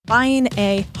Buying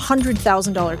a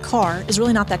 $100,000 car is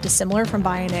really not that dissimilar from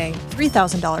buying a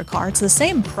 $3,000 car. It's the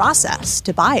same process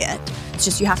to buy it. It's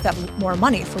just you have to have more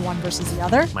money for one versus the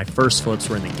other. My first flips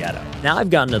were in the ghetto. Now I've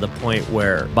gotten to the point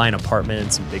where buying an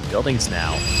apartment in big buildings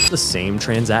now, the same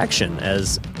transaction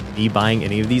as me buying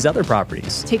any of these other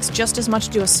properties. It takes just as much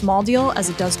to do a small deal as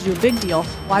it does to do a big deal.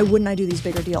 Why wouldn't I do these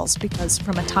bigger deals? Because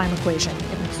from a time equation,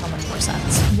 it makes so much more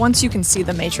sense. Once you can see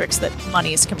the matrix that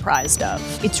money is comprised of,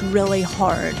 it's really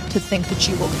hard to think that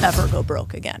you will ever go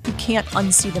broke again. You can't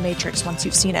unsee the matrix once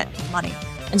you've seen it, money.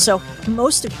 And so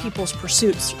most of people's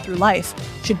pursuits through life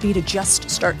should be to just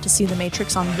start to see the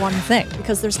matrix on one thing,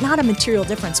 because there's not a material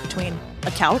difference between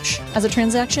a couch as a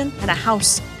transaction and a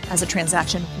house as a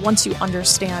transaction once you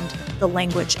understand the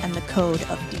language and the code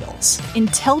of deals.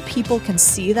 Until people can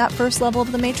see that first level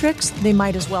of the matrix, they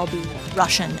might as well be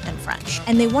Russian and French.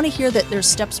 And they want to hear that there's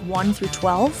steps 1 through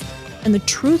 12. And the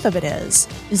truth of it is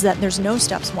that there's no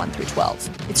steps 1 through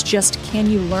 12. It's just, can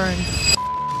you learn?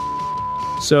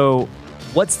 So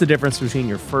what's the difference between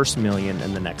your first million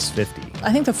and the next 50?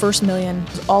 I think the first million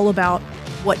is all about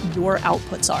what your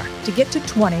outputs are. To get to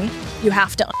 20, you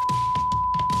have to.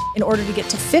 In order to get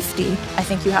to 50, I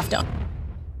think you have to.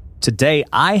 Today,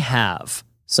 I have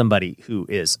somebody who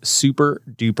is super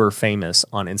duper famous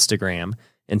on Instagram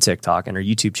and TikTok, and her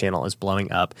YouTube channel is blowing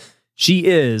up. She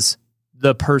is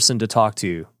the person to talk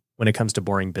to when it comes to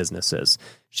boring businesses.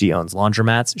 She owns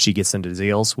laundromats. She gets into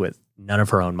deals with none of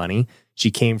her own money.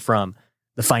 She came from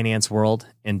the finance world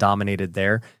and dominated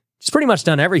there. She's pretty much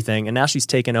done everything, and now she's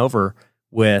taken over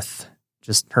with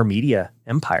just her media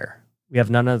empire. We have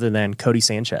none other than Codie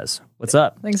Sanchez. What's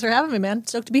up? Thanks for having me, man.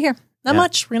 Stoked to be here. Not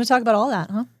much. We're going to talk about all that,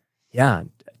 huh? Yeah.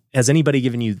 Has anybody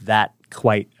given you that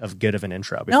quite of good of an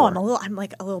intro before? No, I'm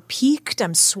like a little peaked.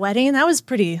 I'm sweating. That was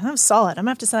solid. I'm going to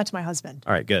have to send that to my husband.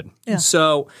 All right, good. Yeah.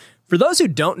 So for those who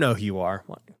don't know who you are,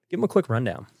 give them a quick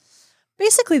rundown.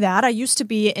 Basically that. I used to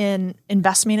be in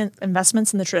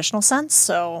investments in the traditional sense.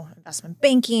 So investment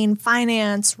banking,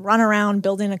 finance, run around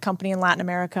building a company in Latin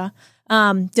America.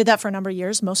 Did that for a number of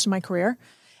years, most of my career.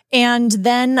 And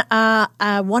then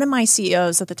one of my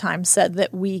CEOs at the time said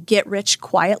that we get rich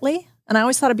quietly. And I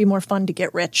always thought it'd be more fun to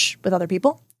get rich with other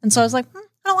people. And so I was like, I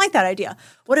don't like that idea.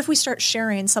 What if we start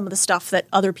sharing some of the stuff that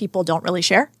other people don't really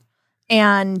share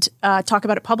and talk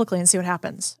about it publicly and see what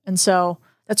happens? And so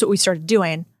that's what we started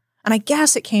doing. And I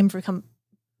guess it came from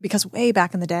because way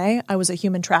back in the day, I was a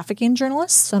human trafficking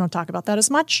journalist. So I don't talk about that as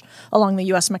much along the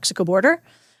U.S.-Mexico border.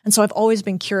 And so I've always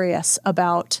been curious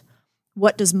about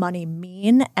what does money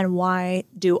mean and why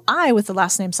do I, with the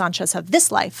last name Sanchez, have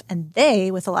this life and they,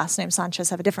 with the last name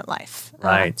Sanchez, have a different life.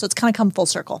 Right. So it's kind of come full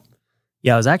circle.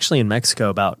 Yeah, I was actually in Mexico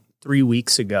about 3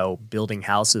 weeks ago building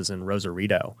houses in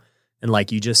Rosarito. And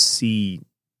like you just see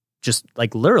just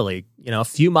like literally, a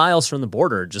few miles from the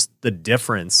border, just the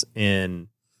difference in,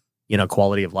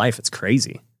 quality of life. It's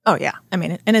crazy. Oh, yeah. I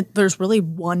mean, there's really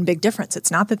one big difference.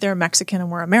 It's not that they're Mexican and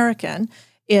we're American.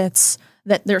 It's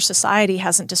that their society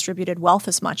hasn't distributed wealth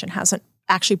as much and hasn't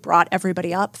actually brought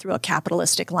everybody up through a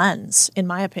capitalistic lens, in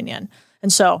my opinion.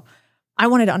 And so I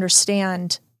wanted to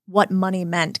understand what money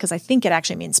meant because I think it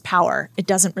actually means power. It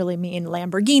doesn't really mean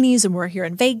Lamborghinis and we're here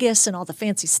in Vegas and all the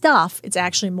fancy stuff. It's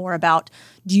actually more about,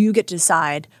 do you get to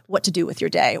decide what to do with your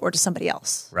day or to somebody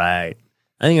else? Right.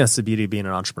 I think that's the beauty of being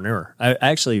an entrepreneur. I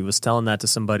actually was telling that to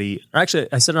somebody, or actually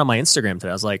I said it on my Instagram today.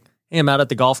 I was like, hey, I'm out at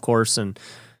the golf course and,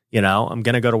 I'm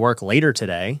going to go to work later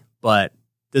today, but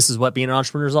this is what being an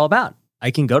entrepreneur is all about. I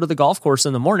can go to the golf course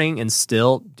in the morning and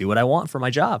still do what I want for my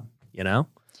job, Yeah,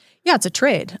 it's a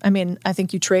trade. I mean, I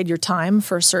think you trade your time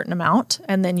for a certain amount,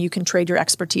 and then you can trade your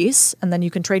expertise, and then you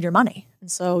can trade your money.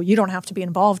 And so you don't have to be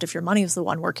involved if your money is the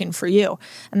one working for you.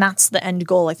 And that's the end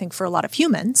goal, I think, for a lot of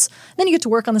humans. Then you get to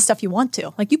work on the stuff you want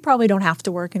to. Like, you probably don't have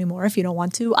to work anymore if you don't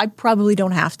want to. I probably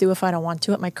don't have to if I don't want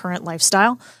to at my current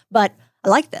lifestyle. But I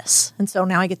like this. And so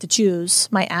now I get to choose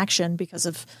my action because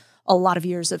of a lot of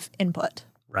years of input.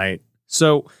 Right.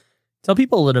 So tell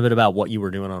people a little bit about what you were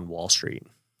doing on Wall Street.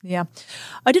 Yeah.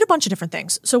 I did a bunch of different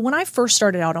things. So when I first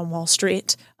started out on Wall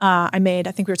Street, I made,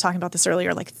 I think we were talking about this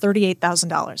earlier, like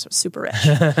 $38,000. I was super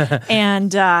rich.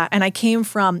 And I came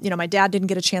from, my dad didn't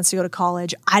get a chance to go to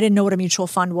college. I didn't know what a mutual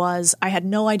fund was. I had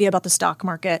no idea about the stock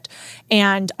market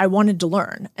and I wanted to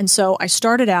learn. And so I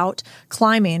started out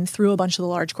climbing through a bunch of the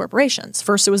large corporations.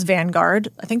 First, it was Vanguard.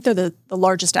 I think they're the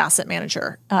largest asset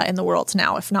manager in the world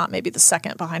now, if not maybe the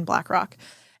second behind BlackRock.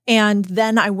 And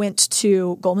then I went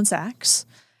to Goldman Sachs.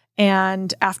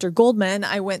 And after Goldman,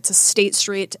 I went to State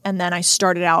Street, and then I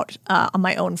started out on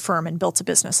my own firm and built a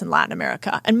business in Latin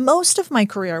America. And most of my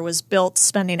career was built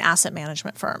spending asset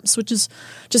management firms, which is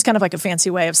just kind of like a fancy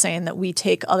way of saying that we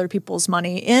take other people's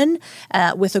money in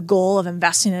with a goal of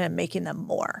investing in it and making them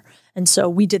more. And so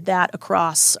we did that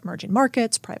across emerging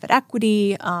markets, private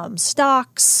equity,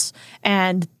 stocks,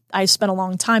 and I spent a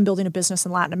long time building a business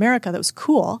in Latin America that was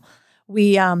cool.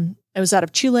 I was out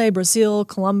of Chile, Brazil,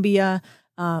 Colombia,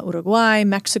 Uruguay,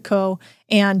 Mexico,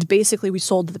 and basically we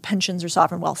sold to the pensions or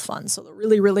sovereign wealth funds, so the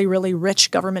really, really, really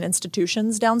rich government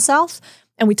institutions down south,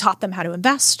 and we taught them how to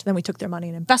invest. Then we took their money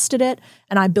and invested it,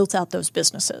 and I built out those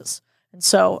businesses. And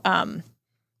so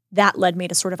that led me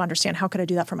to sort of understand how could I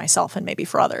do that for myself and maybe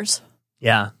for others.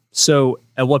 Yeah. So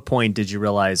at what point did you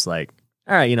realize like,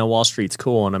 all right, Wall Street's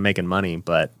cool and I'm making money,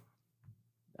 but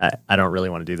I don't really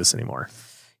want to do this anymore?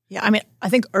 Yeah, I mean, I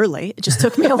think early. It just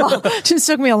took me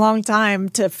a long time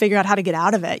to figure out how to get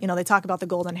out of it. They talk about the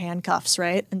golden handcuffs,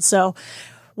 right? And so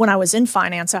when I was in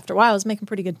finance, after a while, I was making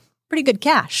pretty good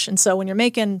cash. And so when you're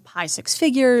making high six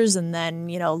figures and then,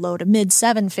 low to mid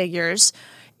seven figures,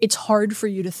 it's hard for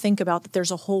you to think about that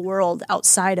there's a whole world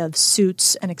outside of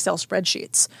suits and Excel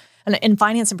spreadsheets. And in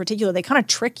finance in particular, they kind of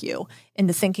trick you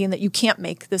into thinking that you can't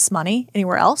make this money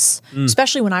anywhere else.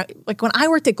 Especially when I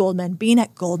worked at Goldman, being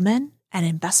at Goldman and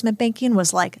investment banking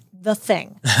was like the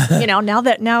thing.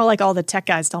 Now like all the tech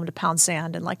guys tell them to pound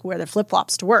sand and like wear their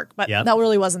flip-flops to work, but that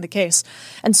really wasn't the case.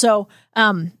 And so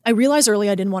I realized early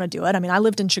I didn't want to do it. I mean, I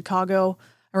lived in Chicago,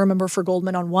 I remember, for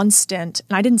Goldman on one stint,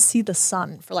 and I didn't see the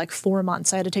sun for like 4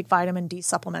 months. I had to take vitamin D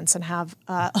supplements and have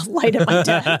a light at my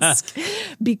desk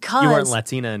because— You weren't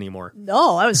Latina anymore.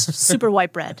 No, I was super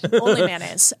white bread, only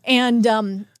mayonnaise. And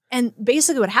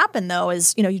basically what happened though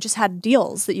is, you just had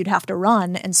deals that you'd have to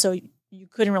run, and so you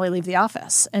couldn't really leave the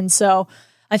office. And so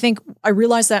I think I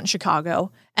realized that in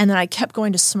Chicago, and then I kept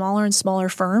going to smaller and smaller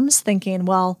firms thinking,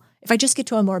 well, if I just get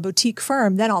to a more boutique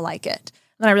firm, then I'll like it.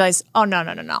 And then I realized, oh,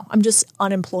 no. I'm just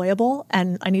unemployable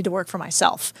and I need to work for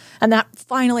myself. And that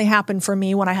finally happened for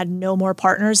me when I had no more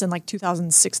partners in like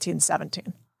 2016,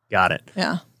 17. Got it.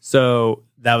 Yeah. So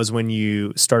that was when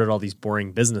you started all these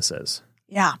boring businesses.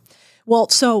 Yeah. Well,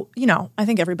 so, I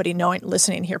think everybody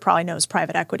listening here probably knows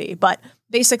private equity, but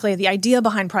basically the idea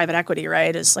behind private equity,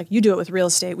 right, is like you do it with real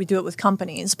estate, we do it with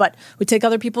companies, but we take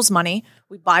other people's money,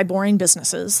 we buy boring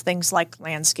businesses, things like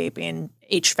landscaping,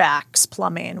 HVACs,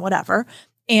 plumbing, whatever,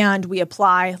 and we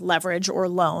apply leverage or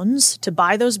loans to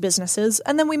buy those businesses,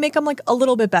 and then we make them like a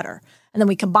little bit better, and then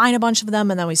we combine a bunch of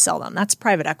them, and then we sell them. That's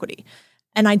private equity.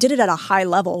 And I did it at a high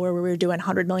level where we were doing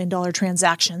 $100 million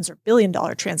transactions or $1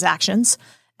 billion transactions.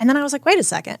 And then I was like, wait a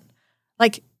second,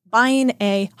 like buying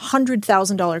a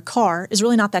 $100,000 car is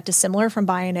really not that dissimilar from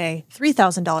buying a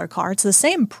 $3,000 car. It's the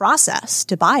same process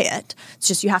to buy it. It's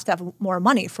just you have to have more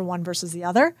money for one versus the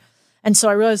other. And so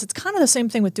I realized it's kind of the same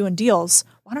thing with doing deals.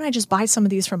 Why don't I just buy some of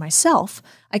these for myself?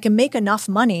 I can make enough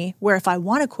money where if I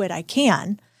want to quit, I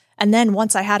can. And then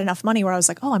once I had enough money where I was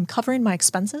like, oh, I'm covering my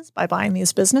expenses by buying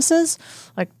these businesses,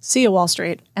 like, see you, Wall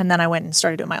Street. And then I went and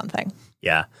started doing my own thing.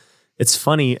 Yeah. It's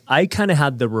funny. I kind of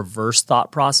had the reverse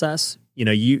thought process.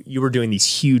 You were doing these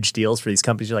huge deals for these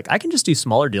companies. You're like, I can just do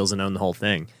smaller deals and own the whole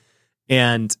thing.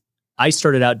 And I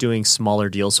started out doing smaller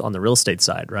deals on the real estate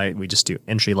side, right? We just do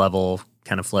entry level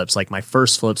kind of flips. Like my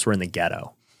first flips were in the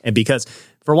ghetto. And because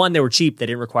for one, they were cheap, they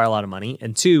didn't require a lot of money.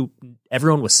 And two,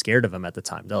 everyone was scared of them at the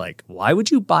time. They're like, why would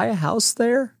you buy a house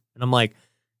there? And I'm like,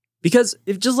 because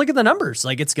if just look at the numbers,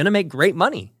 like it's going to make great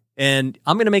money. And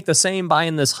I'm going to make the same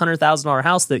buying this $100,000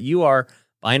 house that you are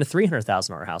buying a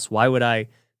 $300,000 house. Why would I?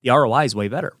 The ROI is way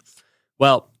better.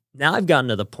 Well, now I've gotten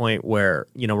to the point where,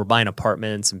 we're buying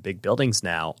apartments and big buildings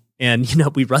now. And,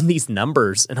 we run these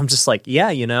numbers and I'm just like,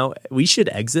 yeah, we should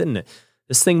exit and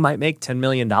this thing might make $10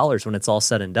 million when it's all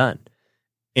said and done.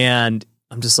 And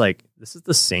I'm just like, this is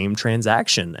the same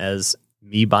transaction as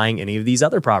me buying any of these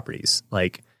other properties.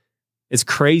 Like, it's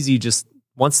crazy. Just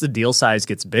once the deal size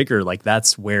gets bigger, like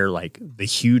that's where like the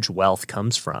huge wealth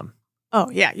comes from. Oh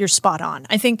yeah, you're spot on.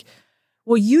 I think,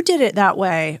 well, you did it that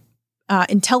way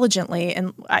intelligently,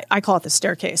 and I call it the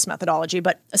staircase methodology,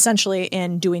 but essentially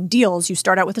in doing deals, you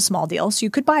start out with a small deal. So you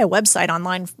could buy a website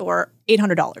online for $800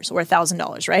 or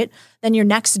 $1,000, right? Then your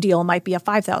next deal might be a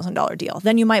 $5,000 deal.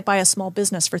 Then you might buy a small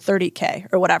business for $30K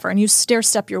or whatever, and you stair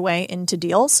step your way into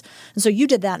deals. And so you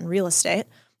did that in real estate.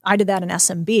 I did that in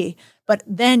SMB. But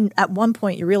then at one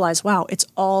point you realize, wow, it's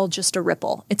all just a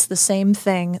ripple. It's the same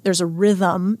thing. There's a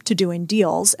rhythm to doing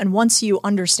deals. And once you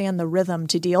understand the rhythm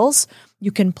to deals,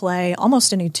 you can play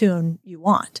almost any tune you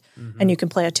want. Mm-hmm. And you can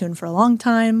play a tune for a long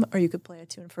time, or you could play a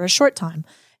tune for a short time.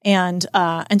 And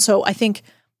so I think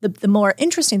the more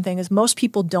interesting thing is most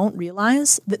people don't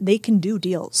realize that they can do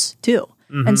deals too.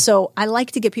 And so I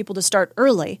like to get people to start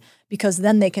early because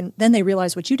then they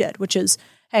realize what you did, which is,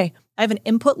 hey, I have an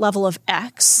input level of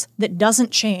X that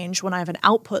doesn't change when I have an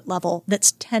output level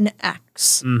that's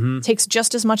 10X. It takes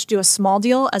just as much to do a small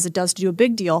deal as it does to do a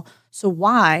big deal. So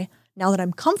why, now that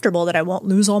I'm comfortable that I won't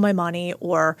lose all my money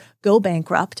or go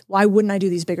bankrupt, why wouldn't I do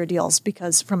these bigger deals?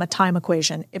 Because from a time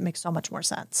equation, it makes so much more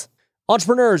sense.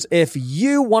 Entrepreneurs, if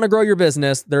you want to grow your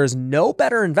business, there is no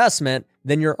better investment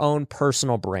than your own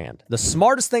personal brand. The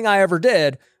smartest thing I ever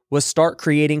did was start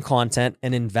creating content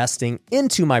and investing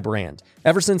into my brand.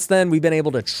 Ever since then, we've been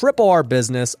able to triple our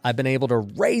business. I've been able to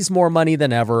raise more money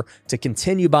than ever to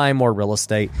continue buying more real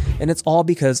estate. And it's all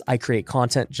because I create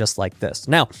content just like this.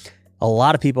 Now, a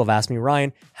lot of people have asked me,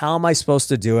 Ryan, how am I supposed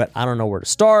to do it? I don't know where to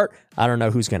start. I don't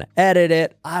know who's going to edit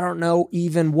it. I don't know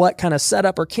even what kind of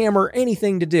setup or camera or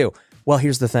anything to do. Well,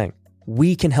 here's the thing.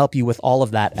 We can help you with all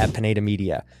of that at Pineda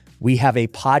Media. We have a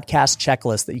podcast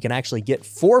checklist that you can actually get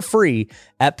for free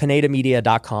at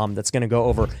pinedamedia.com that's going to go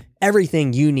over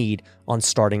everything you need on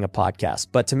starting a podcast.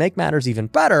 But to make matters even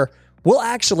better, we'll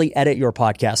actually edit your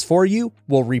podcast for you.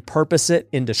 We'll repurpose it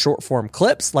into short form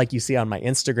clips like you see on my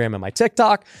Instagram and my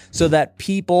TikTok so that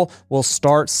people will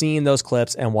start seeing those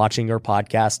clips and watching your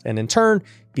podcast and in turn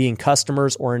being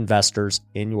customers or investors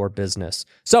in your business.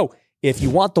 So if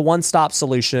you want the one-stop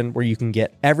solution where you can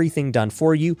get everything done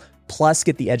for you, plus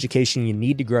get the education you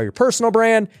need to grow your personal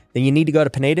brand, then you need to go to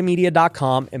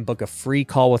pinedamedia.com and book a free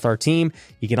call with our team.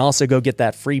 You can also go get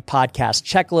that free podcast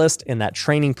checklist and that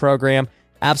training program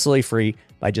absolutely free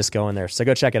by just going there. So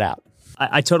go check it out.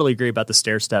 I totally agree about the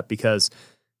stair step because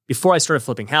before I started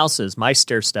flipping houses, my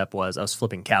stair step was I was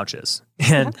flipping couches.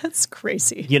 And that's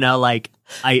crazy. You know, like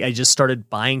I just started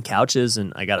buying couches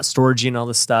and I got a storage unit and all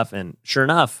this stuff. And sure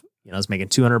enough, I was making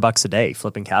 $200 a day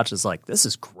flipping couches. Like, this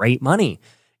is great money.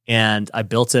 And I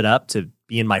built it up to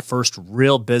be in my first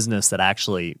real business that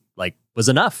actually like was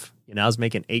enough. I was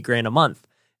making $8,000 a month.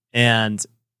 And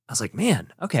I was like,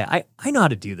 man, okay, I know how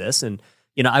to do this. And,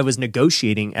 I was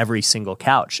negotiating every single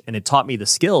couch and it taught me the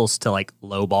skills to like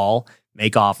lowball,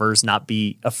 make offers, not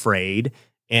be afraid,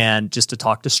 and just to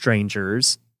talk to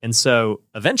strangers. And so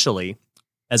eventually,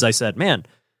 as I said, man,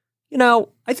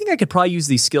 I think I could probably use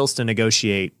these skills to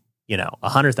negotiate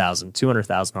 $100,000,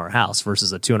 $200,000 house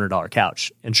versus a $200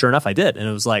 couch. And sure enough, I did. And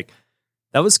it was like,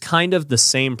 that was kind of the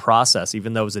same process,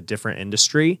 even though it was a different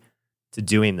industry to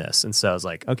doing this. And so I was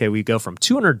like, okay, we go from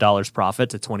 $200 profit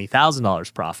to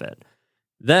 $20,000 profit.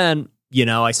 Then,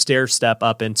 I stair step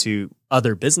up into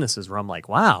other businesses where I'm like,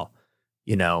 wow,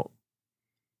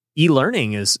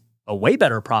 e-learning is a way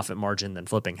better profit margin than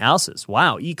flipping houses.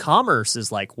 Wow. E-commerce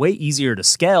is like way easier to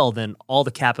scale than all the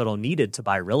capital needed to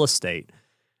buy real estate.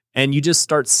 And you just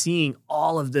start seeing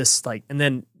all of this, like, and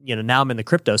then, now I'm in the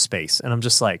crypto space and I'm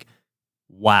just like,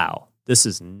 wow, this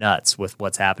is nuts with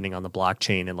what's happening on the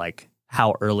blockchain and like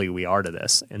how early we are to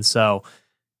this. And so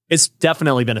it's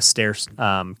definitely been a stair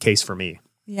case for me.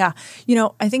 Yeah.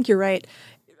 I think you're right.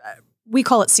 We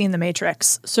call it seeing the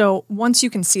matrix. So once you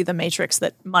can see the matrix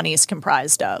that money is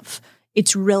comprised of,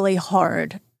 it's really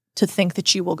hard to think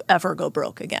that you will ever go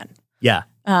broke again. Yeah.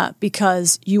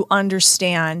 Because you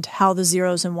understand how the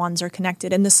zeros and ones are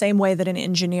connected in the same way that an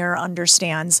engineer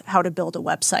understands how to build a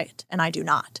website, and I do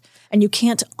not. And you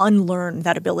can't unlearn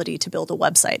that ability to build a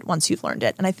website once you've learned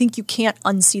it. And I think you can't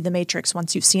unsee the matrix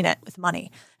once you've seen it with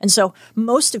money. And so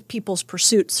most of people's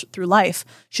pursuits through life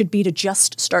should be to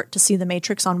just start to see the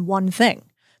matrix on one thing,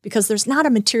 because there's not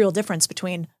a material difference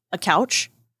between a couch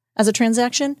as a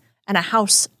transaction and a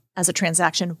house as a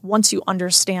transaction once you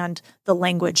understand the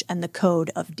language and the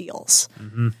code of deals.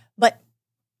 But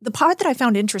the part that I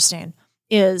found interesting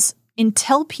is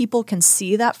until people can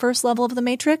see that first level of the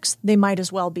matrix, they might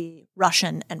as well be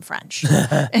Russian and French.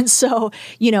 And so,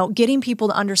 getting people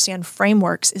to understand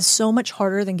frameworks is so much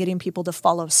harder than getting people to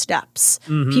follow steps.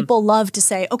 People love to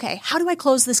say, okay, how do I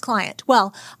close this client?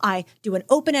 Well, I do an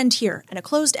open end here and a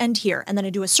closed end here, and then I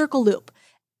do a circle loop.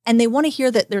 And they want to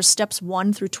hear that there's steps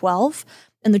 1 through 12.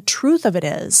 And the truth of it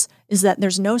is that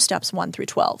there's no steps 1 through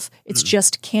 12. It's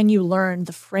just, can you learn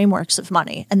the frameworks of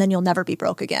money? And then you'll never be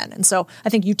broke again. And so I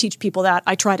think you teach people that.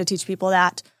 I try to teach people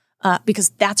that because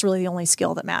that's really the only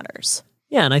skill that matters.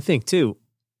 Yeah. And I think too,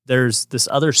 there's this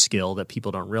other skill that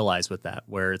people don't realize with that,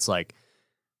 where it's like,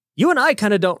 you and I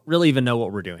kind of don't really even know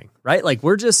what we're doing, right? Like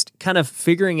we're just kind of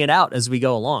figuring it out as we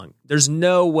go along. There's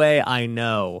no way I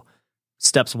know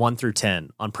steps 1 through 10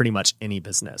 on pretty much any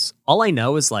business. All I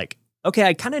know is like, okay,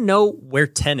 I kind of know where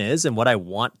 10 is and what I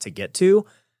want to get to.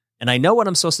 And I know what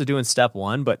I'm supposed to do in step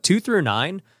 1, but 2 through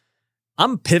 9,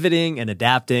 I'm pivoting and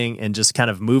adapting and just kind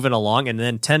of moving along. And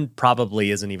then 10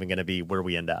 probably isn't even going to be where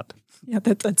we end up. Yeah,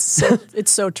 that's so,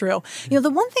 it's so true. The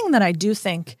one thing that I do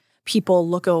think people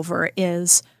look over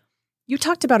is, you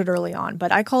talked about it early on,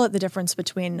 but I call it the difference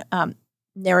between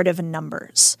narrative and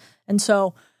numbers. And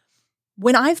so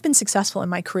when I've been successful in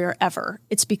my career ever,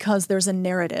 it's because there's a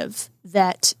narrative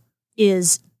that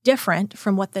is different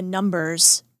from what the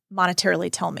numbers monetarily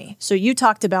tell me. So you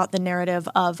talked about the narrative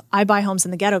of, I buy homes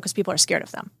in the ghetto because people are scared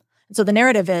of them. And so the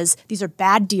narrative is, these are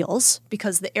bad deals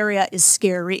because the area is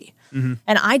scary. Mm-hmm.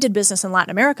 And I did business in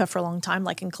Latin America for a long time,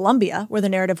 like in Colombia, where the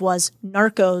narrative was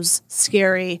narcos,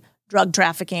 scary, drug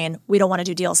trafficking. We don't want to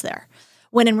do deals there.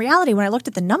 When in reality, when I looked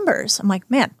at the numbers, I'm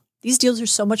like, man, these deals are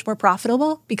so much more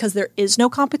profitable because there is no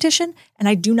competition, and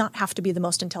I do not have to be the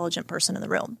most intelligent person in the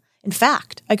room. In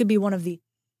fact, I could be one of the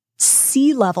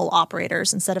C-level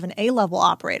operators instead of an A-level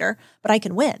operator, but I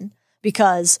can win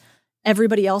because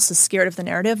everybody else is scared of the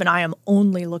narrative and I am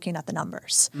only looking at the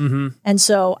numbers. Mm-hmm. And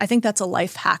so I think that's a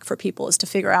life hack for people, is to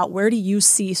figure out, where do you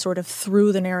see sort of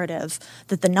through the narrative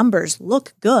that the numbers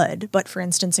look good, but for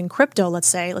instance, in crypto, let's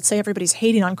say everybody's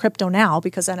hating on crypto now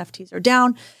because NFTs are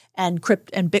down and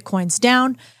Bitcoin's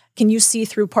down. Can you see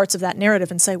through parts of that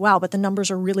narrative and say, wow, but the numbers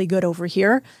are really good over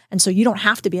here? And so you don't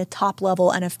have to be a top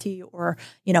level NFT or,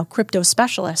 crypto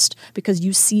specialist because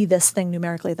you see this thing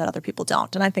numerically that other people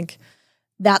don't. And I think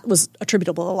that was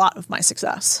attributable to a lot of my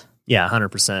success. Yeah,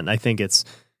 100%. I think it's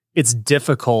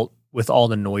difficult with all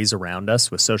the noise around us,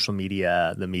 with social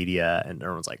media, the media, and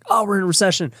everyone's like, oh, we're in a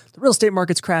recession. The real estate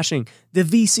market's crashing. The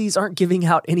VCs aren't giving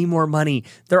out any more money.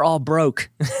 They're all broke.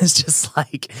 It's just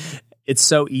like, it's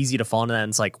so easy to fall into that. And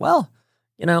it's like, well,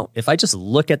 if I just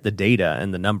look at the data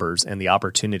and the numbers and the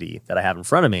opportunity that I have in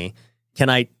front of me, can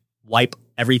I wipe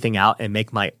everything out and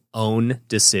make my own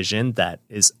decision that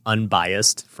is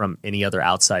unbiased from any other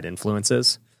outside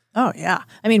influences? Oh, yeah.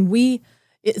 I mean,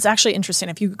 it's actually interesting.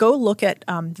 If you go look at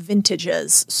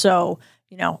vintages, so,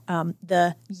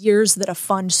 the years that a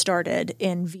fund started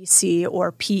in VC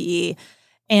or PE,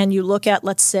 and you look at,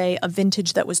 let's say, a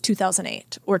vintage that was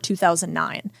 2008 or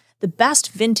 2009, the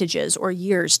best vintages or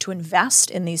years to invest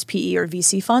in these PE or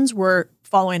VC funds were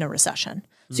following a recession.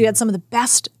 So you had some of the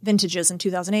best vintages in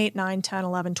 2008, 9, 10,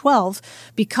 11, 12,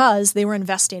 because they were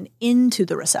investing into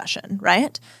the recession,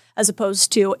 right? As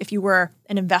opposed to, if you were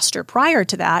an investor prior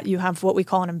to that, you have what we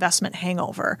call an investment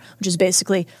hangover, which is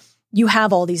basically you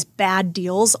have all these bad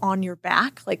deals on your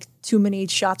back, like too many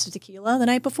shots of tequila the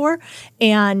night before,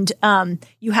 and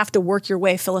you have to work your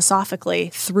way philosophically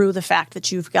through the fact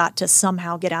that you've got to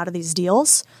somehow get out of these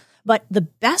deals. But the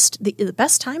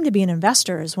best time to be an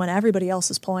investor is when everybody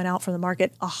else is pulling out from the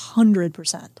market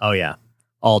 100%. Oh, yeah.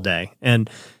 All day. And,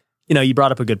 you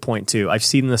brought up a good point, too. I've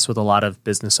seen this with a lot of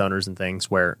business owners and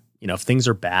things where, if things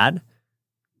are bad,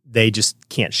 they just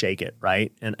can't shake it,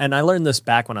 right? And I learned this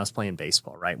back when I was playing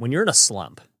baseball, right? When you're in a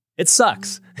slump, it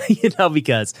sucks,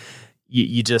 because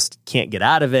you just can't get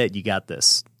out of it. You got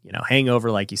this, hangover,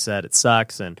 like you said, it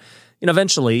sucks. And,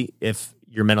 eventually, if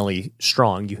you're mentally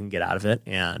strong, you can get out of it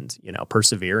and,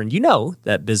 persevere. And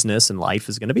that business and life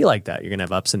is going to be like that. You're going to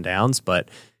have ups and downs, but,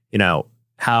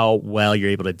 how well you're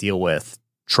able to deal with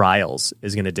trials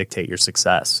is going to dictate your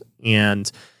success. And,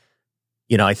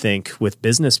 I think with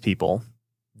business people,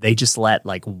 they just let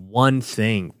like one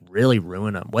thing really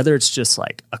ruin them, whether it's just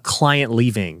like a client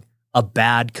leaving, a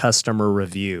bad customer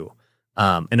review,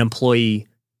 an employee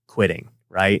quitting,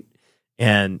 right?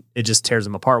 And it just tears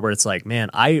them apart, where it's like, man,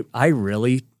 I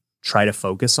really try to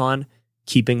focus on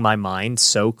keeping my mind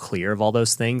so clear of all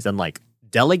those things and like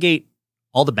delegate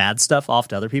all the bad stuff off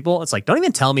to other people. It's like, don't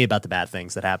even tell me about the bad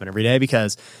things that happen every day,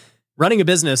 because running a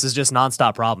business is just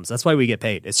nonstop problems. That's why we get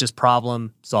paid. It's just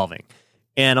problem solving.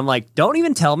 And I'm like, don't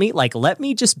even tell me, like, let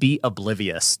me just be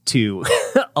oblivious to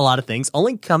a lot of things.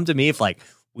 Only come to me if like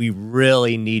we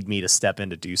really need me to step in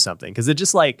to do something. Cause it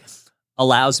just like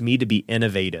allows me to be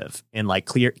innovative and like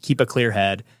keep a clear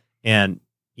head and,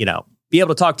 be able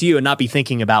to talk to you and not be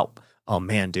thinking about, oh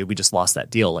man, dude, we just lost that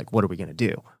deal. Like, what are we going to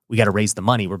do? We got to raise the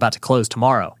money. We're about to close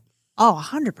tomorrow. Oh,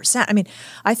 100%. I mean,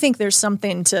 I think there's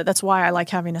something that's why I like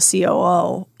having a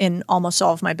COO in almost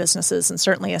all of my businesses, and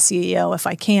certainly a CEO if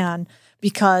I can,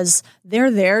 because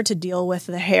they're there to deal with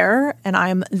the hair and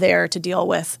I'm there to deal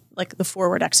with like the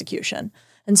forward execution.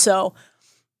 And so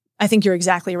I think you're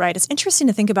exactly right. It's interesting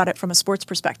to think about it from a sports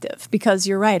perspective, because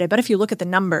you're right. I bet if you look at the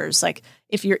numbers, like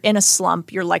if you're in a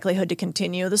slump, your likelihood to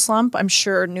continue the slump, I'm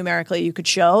sure numerically you could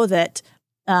show that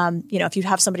If you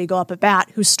have somebody go up at bat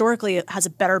who historically has a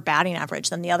better batting average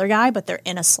than the other guy, but they're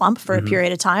in a slump for a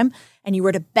period of time, and you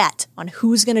were to bet on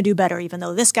who's going to do better, even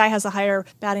though this guy has a higher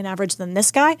batting average than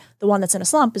this guy, the one that's in a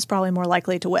slump is probably more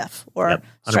likely to whiff or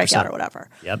strike out or whatever.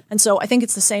 And so I think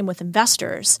it's the same with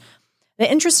investors. The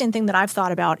interesting thing that I've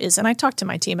thought about is, and I talk to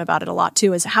my team about it a lot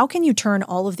too, is how can you turn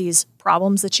all of these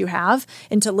problems that you have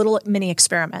into little mini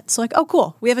experiments? So like, oh,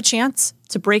 cool, we have a chance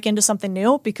to break into something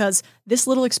new because this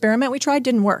little experiment we tried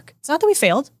didn't work. It's not that we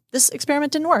failed. This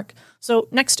experiment didn't work. So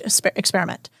next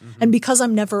experiment. And because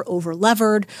I'm never over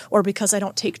levered or because I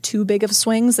don't take too big of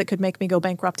swings that could make me go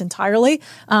bankrupt entirely,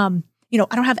 I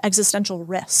don't have existential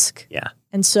risk. Yeah.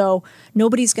 And so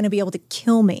nobody's going to be able to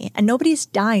kill me, and nobody's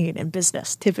dying in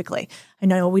business typically. I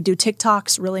know we do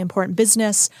TikTok's really important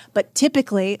business, but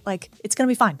typically it's going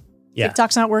to be fine. Yeah.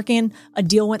 TikTok's not working. A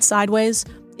deal went sideways.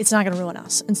 It's not going to ruin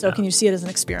us. And so can you see it as an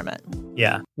experiment?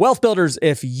 Yeah. Wealth Builders,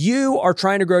 if you are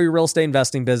trying to grow your real estate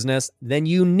investing business, then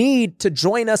you need to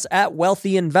join us at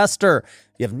Wealthy Investor.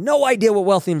 If you have no idea what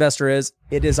Wealthy Investor is,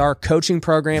 it is our coaching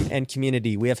program and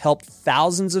community. We have helped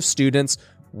thousands of students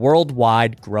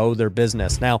worldwide grow their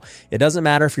business. Now, it doesn't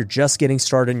matter if you're just getting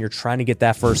started and you're trying to get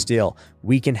that first deal.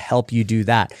 We can help you do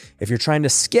that. If you're trying to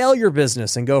scale your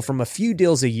business and go from a few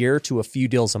deals a year to a few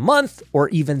deals a month or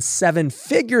even 7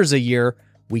 figures a year,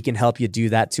 we can help you do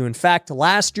that too. In fact,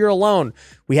 last year alone,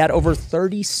 we had over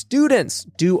 30 students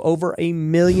do over $1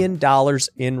 million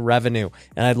in revenue.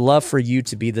 And I'd love for you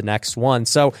to be the next one.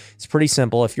 So it's pretty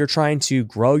simple. If you're trying to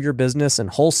grow your business and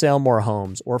wholesale more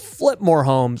homes or flip more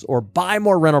homes or buy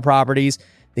more rental properties,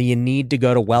 then you need to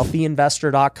go to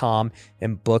wealthyinvestor.com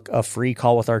and book a free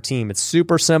call with our team. It's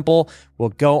super simple. We'll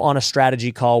go on a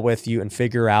strategy call with you and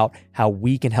figure out how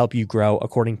we can help you grow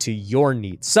according to your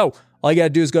needs. So all you got to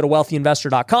do is go to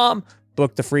wealthyinvestor.com,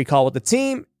 book the free call with the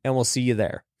team, and we'll see you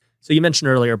there. So you mentioned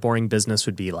earlier, boring business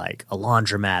would be like a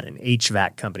laundromat, an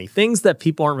HVAC company, things that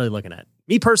people aren't really looking at.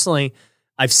 Me personally,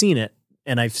 I've seen it,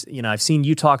 and I've seen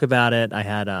you talk about it. I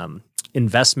had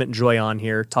Investment Joy on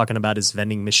here talking about his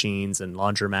vending machines and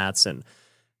laundromats, and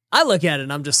I look at it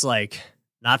and I'm just like,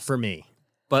 not for me.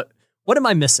 But what am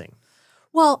I missing?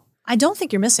 Well, I don't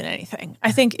think you're missing anything.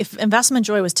 I think if Investment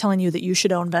Joy was telling you that you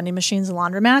should own vending machines and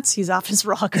laundromats, he's off his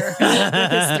rocker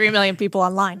with his 3 million people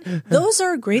online. Those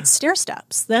are great stair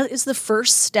steps. That is the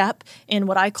first step in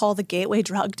what I call the gateway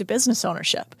drug to business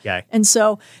ownership. Okay. And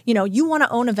so, you want to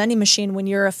own a vending machine when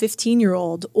you're a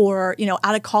 15-year-old or,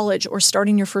 out of college or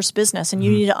starting your first business, and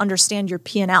you need to understand your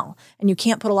P&L, and you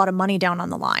can't put a lot of money down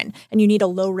on the line, and you need a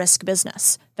low-risk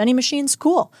business. Vending machines,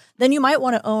 cool. Then you might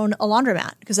want to own a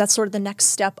laundromat because that's sort of the next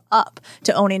step up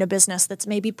to owning a business that's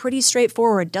maybe pretty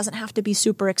straightforward, doesn't have to be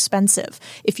super expensive.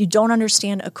 If you don't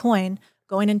understand a coin,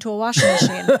 going into a washing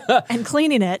machine and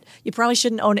cleaning it, you probably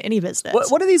shouldn't own any business.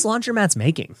 What are these laundromats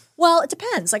making? Well, it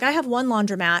depends. Like I have one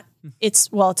laundromat. It's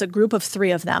a group of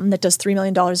 3 of them that does $3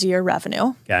 million a year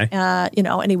revenue. Okay.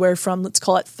 Anywhere from, let's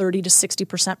call it 30 to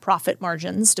 60% profit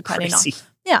margins, depending Crazy. on.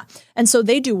 Yeah. And so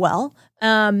they do well.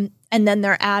 And then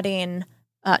they're adding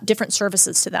different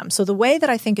services to them. So the way that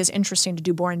I think is interesting to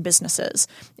do boring businesses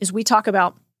is we talk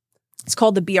about, it's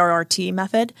called the BRRT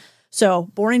method. So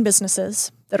boring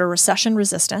businesses that are recession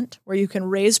resistant, where you can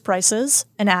raise prices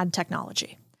and add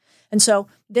technology. And so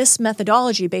this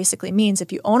methodology basically means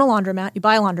if you own a laundromat, you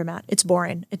buy a laundromat, it's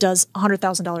boring. It does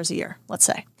 $100,000 a year, let's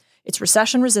say. It's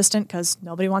recession resistant because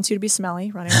nobody wants you to be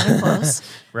smelly running out of clothes.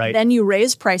 Right. Then you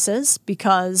raise prices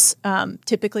because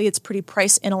typically it's pretty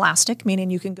price inelastic, meaning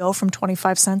you can go from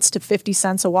 25 cents to 50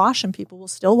 cents a wash and people will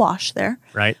still wash there.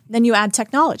 Right. Then you add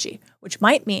technology, which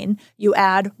might mean you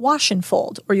add wash and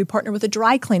fold, or you partner with a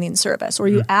dry cleaning service, or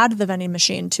you add the vending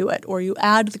machine to it, or you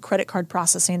add the credit card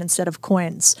processing instead of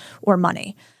coins or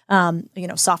money,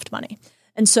 soft money.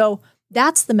 And so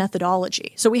that's the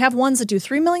methodology. So we have ones that do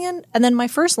 3 million. And then my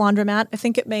first laundromat, I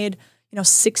think it made,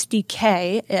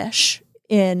 $60K-ish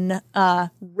in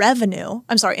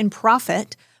in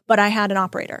profit, but I had an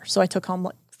operator. So I took home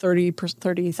like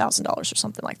 $30,000 or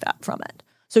something like that from it.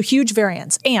 So huge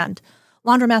variance. And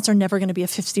laundromats are never going to be a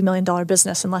 $50 million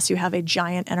business unless you have a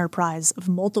giant enterprise of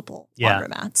multiple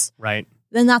laundromats. Right.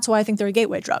 Then that's why I think they're a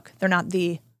gateway drug. They're not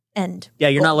the end. Yeah,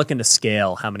 you're not looking to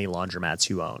scale how many laundromats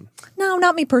you own. No,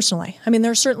 not me personally. I mean,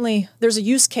 there's a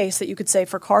use case that you could say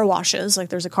for car washes. Like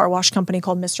there's a car wash company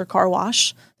called Mr. Car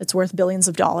Wash that's worth billions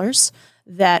of dollars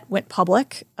that went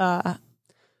public.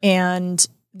 And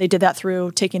they did that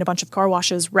through taking a bunch of car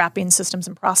washes, wrapping systems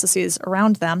and processes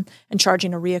around them, and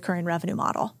charging a reoccurring revenue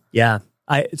model. Yeah.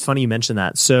 It's funny you mentioned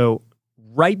that. So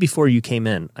right before you came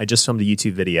in, I just filmed a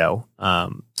YouTube video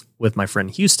with my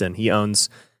friend Houston. He owns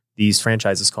these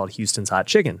franchises called Houston's Hot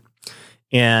Chicken.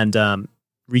 And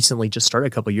recently just started a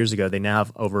couple of years ago. They now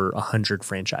have over 100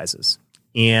 franchises.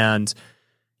 And,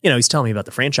 he's telling me about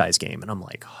the franchise game. And I'm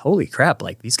like, holy crap,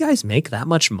 like these guys make that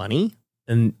much money?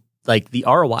 And like the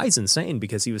ROI is insane,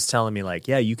 because he was telling me like,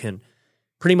 yeah, you can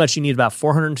pretty much, you need about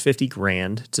 450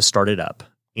 grand to start it up.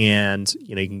 And,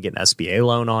 you can get an SBA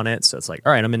loan on it. So it's like,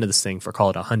 all right, I'm into this thing for, call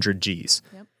it 100 G's.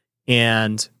 Yep.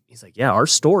 And he's like, yeah, our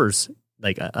stores,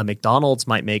 like a McDonald's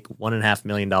might make $1.5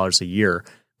 million a year,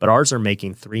 but ours are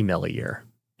making $3 million a year.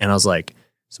 And I was like,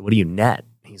 so what do you net?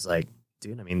 He's like,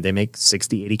 dude, I mean, they make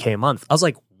 60, 80K a month. I was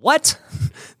like, what?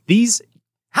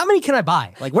 How many can I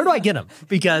buy? Like, where do I get them?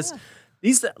 Because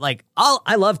these, like,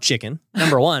 I love chicken,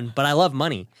 number one, but I love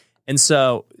money. And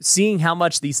so seeing how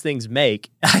much these things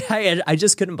make, I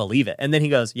just couldn't believe it. And then he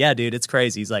goes, yeah, dude, it's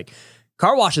crazy. He's like,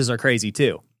 car washes are crazy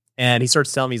too. And he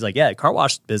starts telling me, he's like, yeah, car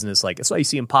wash business, like, that's why you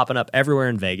see them popping up everywhere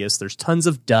in Vegas. There's tons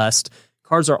of dust.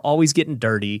 Cars are always getting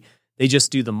dirty. They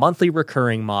just do the monthly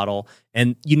recurring model,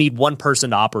 and you need one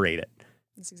person to operate it.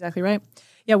 That's exactly right.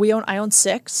 Yeah, I own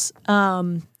 6.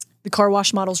 The car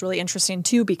wash model is really interesting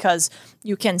too, because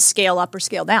you can scale up or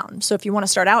scale down. So if you want to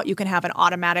start out, you can have an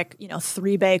automatic,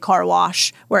 3-bay car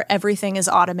wash where everything is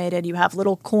automated. You have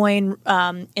little coin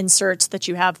inserts that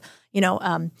you have,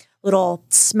 little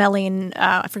smelling,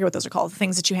 I forget what those are called, the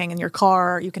things that you hang in your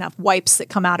car. You can have wipes that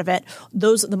come out of it.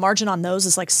 The margin on those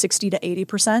is like 60 to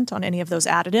 80% on any of those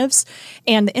additives.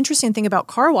 And the interesting thing about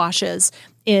car washes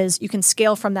is you can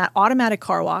scale from that automatic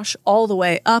car wash all the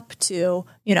way up to,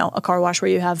 a car wash where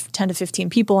you have 10 to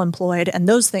 15 people employed. And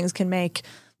those things can make,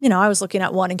 I was looking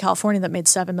at one in California that made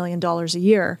 $7 million a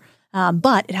year.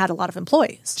 But it had a lot of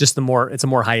employees. It's a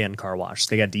more high-end car wash.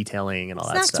 They got detailing and all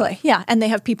that stuff. Exactly, yeah. And they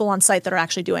have people on site that are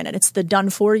actually doing it. It's the done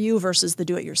for you versus the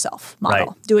do-it-yourself model.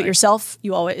 Right. Do-it-yourself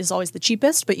is always the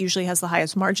cheapest, but usually has the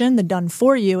highest margin. The done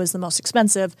for you is the most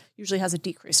expensive, usually has a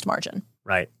decreased margin.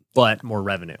 Right, but more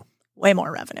revenue. Way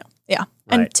more revenue, yeah.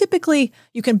 Right. And typically,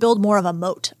 you can build more of a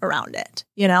moat around it,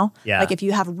 Yeah. Like if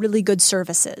you have really good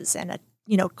services and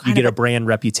you get a brand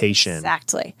reputation.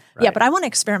 Exactly. Right. Yeah, but I want to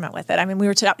experiment with it. I mean, we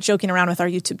were joking around with our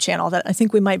YouTube channel that I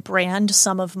think we might brand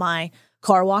some of my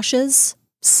car washes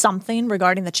something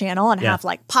regarding the channel and have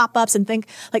like pop-ups and think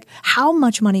like, how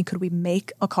much money could we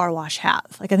make a car wash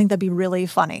have? Like, I think that'd be really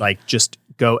funny. Like, just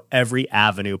go every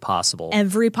avenue possible.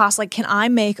 Like, can I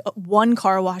make one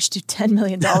car wash do $10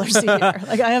 million a year?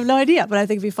 Like, I have no idea, but I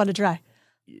think it'd be fun to try.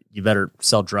 You better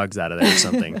sell drugs out of there or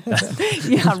something.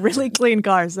 Yeah, really clean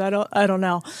cars. I don't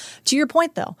know. To your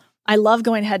point, though, I love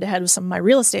going head to head with some of my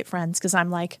real estate friends, because I'm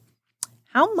like,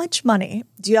 how much money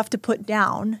do you have to put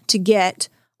down to get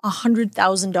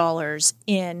 $100,000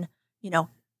 in,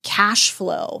 cash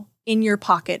flow in your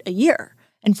pocket a year?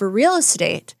 And for real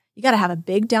estate, you got to have a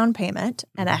big down payment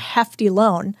and a hefty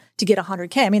loan to get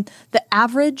 $100K. I mean,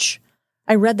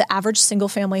 I read the average single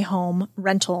family home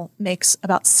rental makes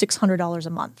about $600 a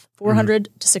month, $400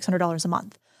 to $600 a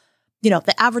month.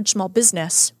 The average small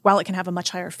business, while it can have a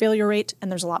much higher failure rate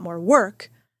and there's a lot more work,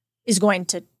 is going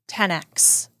to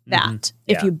 10x that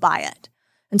if you buy it.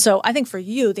 And so I think for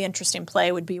you, the interesting play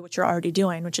would be what you're already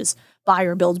doing, which is buy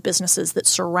or build businesses that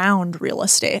surround real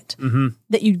estate,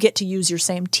 that you'd get to use your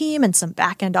same team and some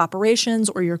back-end operations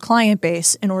or your client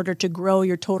base in order to grow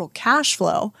your total cash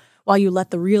flow while you let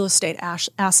the real estate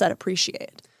asset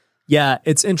appreciate. Yeah,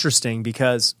 it's interesting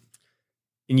because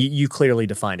you clearly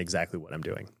defined exactly what I'm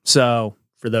doing. So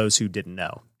for those who didn't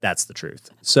know, that's the truth.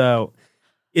 So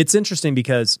it's interesting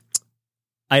because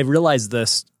I realized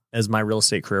this as my real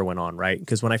estate career went on, right?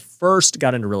 Because when I first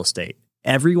got into real estate,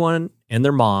 everyone and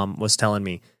their mom was telling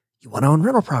me, you want to own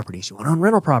rental properties, you want to own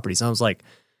rental properties. And I was like,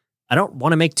 I don't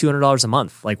want to make $200 a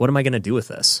month. Like, what am I going to do with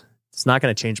this? It's not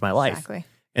going to change my life. Exactly.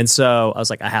 And so I was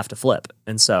like, I have to flip.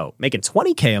 And so making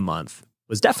 $20K a month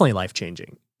was definitely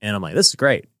life-changing. And I'm like, this is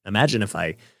great. Imagine if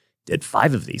I did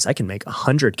 5 of these, I can make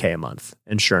 $100K a month.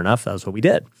 And sure enough, that was what we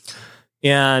did.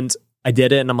 And I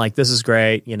did it. And I'm like, this is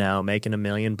great. Making $1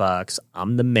 million.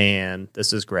 I'm the man.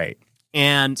 This is great.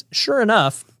 And sure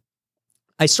enough,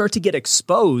 I start to get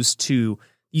exposed to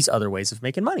these other ways of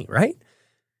making money, right?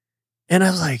 And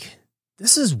I was like,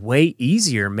 this is way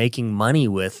easier making money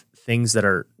with things that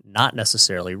are not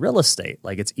necessarily real estate.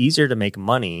 Like, it's easier to make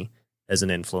money as an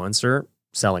influencer,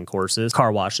 selling courses,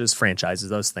 car washes, franchises,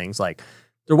 those things. Like,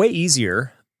 they're way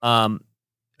easier. And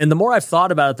the more I've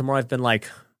thought about it, the more I've been like,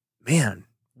 man,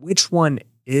 which one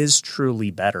is truly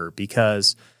better?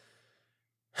 Because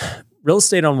real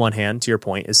estate on one hand, to your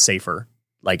point, is safer.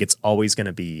 Like, it's always going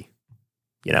to be,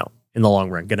 in the long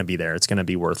run, going to be there. It's going to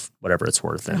be worth whatever it's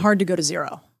worth. And hard to go to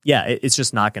zero. Yeah, it's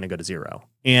just not going to go to zero.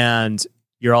 And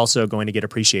you're also going to get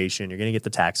appreciation. You're going to get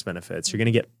the tax benefits. You're going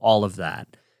to get all of that.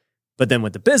 But then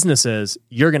with the businesses,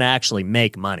 you're going to actually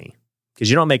make money because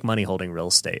you don't make money holding real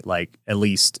estate, like at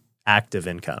least active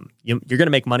income. You're going to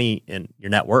make money in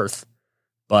your net worth,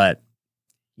 but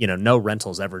no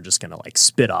rental's ever just going to like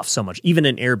spit off so much. Even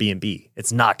in Airbnb,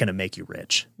 it's not going to make you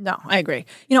rich. No, I agree.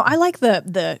 I like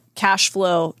the cash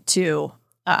flow to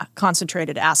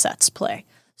concentrated assets play.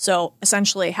 So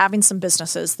essentially having some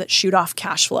businesses that shoot off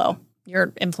cash flow. Your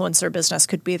influencer business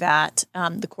could be that.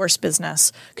 The course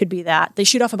business could be that. They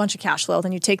shoot off a bunch of cash flow.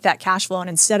 Then you take that cash flow and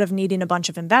instead of needing a bunch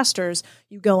of investors,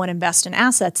 you go and invest in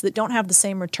assets that don't have the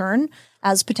same return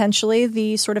as potentially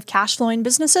the sort of cash flowing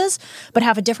businesses, but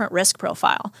have a different risk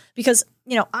profile. Because,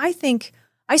 I think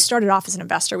I started off as an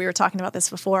investor. We were talking about this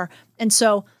before. And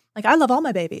so like I love all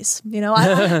my babies.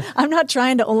 I'm not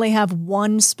trying to only have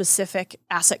one specific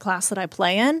asset class that I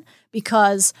play in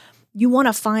because you want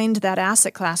to find that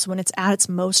asset class when it's at its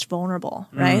most vulnerable,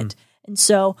 right? And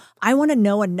so I want to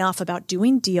know enough about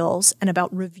doing deals and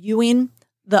about reviewing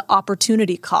the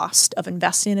opportunity cost of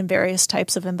investing in various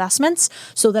types of investments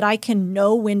so that I can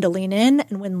know when to lean in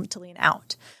and when to lean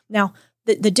out. Now,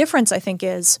 the difference I think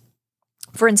is,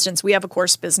 for instance, we have a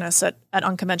course business at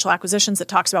Unconventional Acquisitions that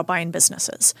talks about buying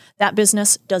businesses. That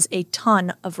business does a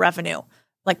ton of revenue,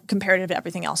 like comparative to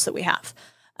everything else that we have.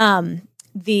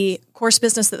 The course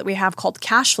business that we have called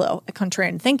Cash Flow at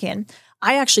Contrarian Thinking,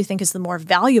 I actually think is the more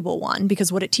valuable one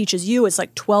because what it teaches you is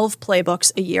like 12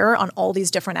 playbooks a year on all these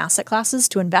different asset classes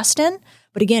to invest in.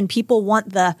 But again, people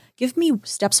want give me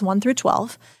steps 1 through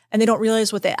 12, and they don't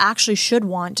realize what they actually should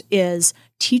want is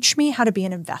teach me how to be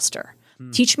an investor.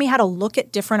 Teach me how to look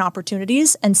at different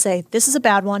opportunities and say, this is a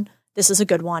bad one, this is a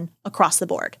good one across the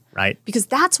board. Right. Because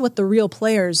that's what the real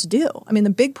players do. I mean, the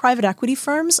big private equity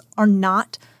firms are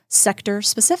not sector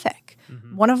specific.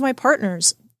 Mm-hmm. One of my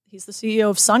partners, he's the CEO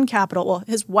of Sun Capital. Well,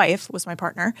 his wife was my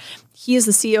partner. He is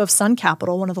the CEO of Sun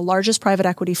Capital, one of the largest private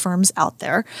equity firms out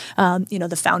there.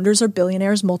 The founders are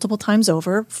billionaires multiple times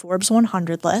over, Forbes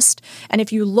 100 list. And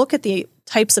if you look at the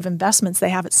types of investments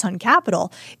they have at Sun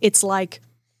Capital, it's like,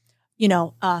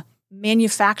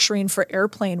 manufacturing for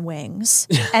airplane wings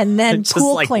and then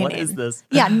pool like, cleaning. What is this?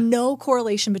 Yeah, no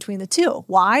correlation between the two.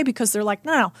 Why? Because they're like,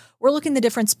 no, we're looking at the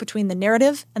difference between the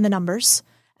narrative and the numbers,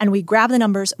 and we grab the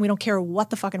numbers and we don't care what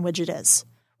the fucking widget is.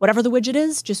 Whatever the widget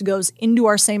is just goes into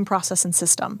our same process and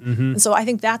system. Mm-hmm. And so I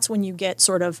think that's when you get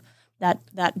sort of that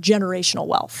generational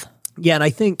wealth. Yeah, and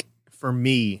I think for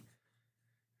me,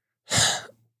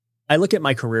 I look at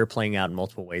my career playing out in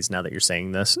multiple ways now that you're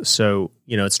saying this. So,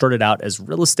 it started out as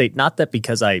real estate, not that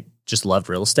because I just loved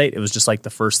real estate. It was just like the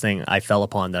first thing I fell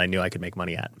upon that I knew I could make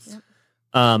money at. Yep.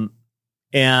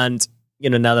 And,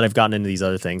 now that I've gotten into these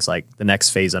other things, like the next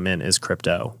phase I'm in is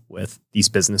crypto with these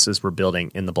businesses we're building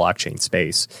in the blockchain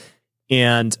space.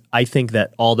 And I think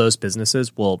that all those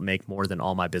businesses will make more than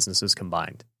all my businesses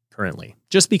combined currently,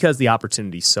 just because the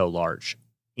opportunity is so large.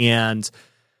 And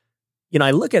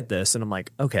I look at this and I'm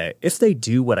like, okay, if they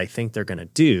do what I think they're going to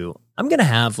do, I'm going to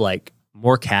have like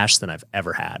more cash than I've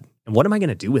ever had. And what am I going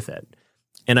to do with it?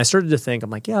 And I started to think, I'm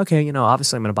like, yeah, okay,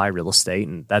 obviously I'm going to buy real estate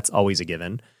and that's always a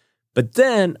given. But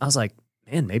then I was like,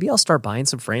 man, maybe I'll start buying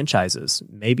some franchises.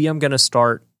 Maybe I'm going to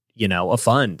start, a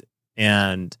fund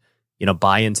and,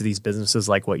 buy into these businesses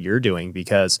like what you're doing.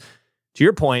 Because to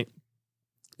your point,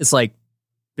 it's like,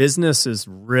 business is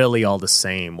really all the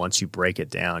same once you break it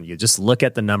down. You just look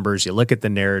at the numbers, you look at the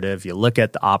narrative, you look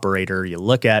at the operator, you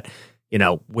look at,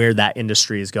 where that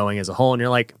industry is going as a whole. And you're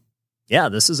like, yeah,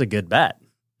 this is a good bet.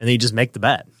 And then you just make the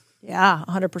bet. Yeah,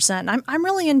 100%. I'm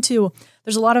really into,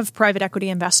 there's a lot of private equity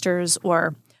investors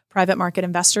or private market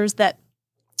investors that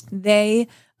they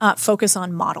focus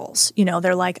on models.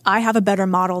 They're like, I have a better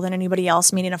model than anybody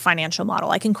else, meaning a financial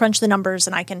model. I can crunch the numbers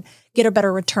and I can get a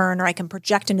better return or I can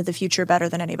project into the future better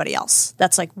than anybody else.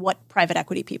 That's like what private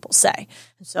equity people say.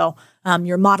 So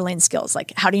your modeling skills,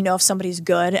 like how do you know if somebody's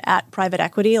good at private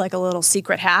equity? Like a little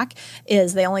secret hack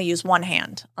is they only use one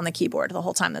hand on the keyboard the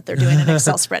whole time that they're doing an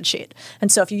Excel spreadsheet.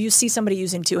 And so if you see somebody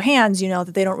using two hands, you know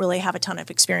that they don't really have a ton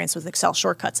of experience with Excel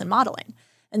shortcuts and modeling.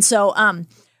 And so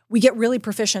we get really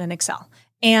proficient in Excel.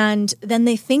 And then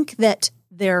they think that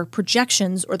their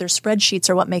projections or their spreadsheets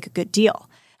are what make a good deal.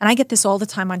 And I get this all the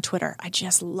time on Twitter. I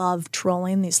just love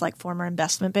trolling these like former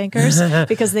investment bankers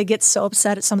because they get so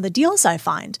upset at some of the deals I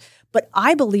find. But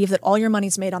I believe that all your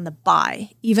money's made on the buy,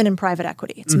 even in private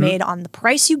equity. It's made on the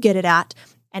price you get it at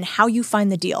and how you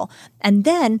find the deal. And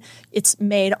then it's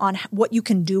made on what you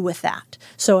can do with that.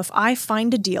 So if I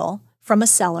find a deal from a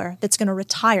seller that's going to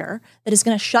retire, that is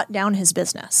going to shut down his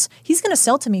business, he's going to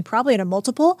sell to me probably at a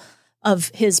multiple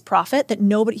of his profit that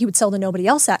he would sell to nobody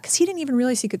else at because he didn't even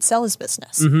realize he could sell his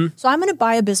business. So I'm going to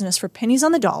buy a business for pennies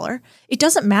on the dollar. It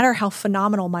doesn't matter how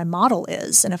phenomenal my model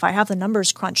is and if I have the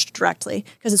numbers crunched directly,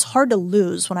 because it's hard to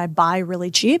lose when I buy really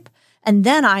cheap. And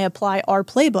then I apply our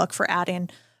playbook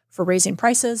for raising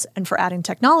prices and for adding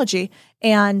technology.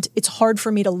 And it's hard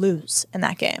for me to lose in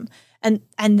that game. And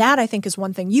that, I think, is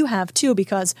one thing you have too,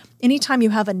 because anytime you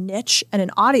have a niche and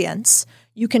an audience,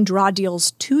 you can draw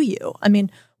deals to you. I mean,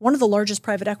 one of the largest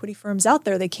private equity firms out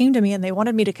there, they came to me and they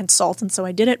wanted me to consult. And so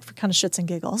I did it for kind of shits and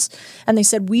giggles. And they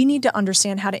said, we need to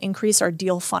understand how to increase our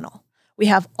deal funnel. We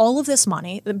have all of this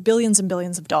money, billions and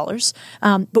billions of dollars,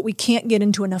 but we can't get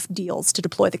into enough deals to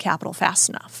deploy the capital fast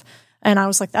enough. And I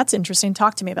was like, that's interesting.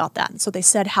 Talk to me about that. And so they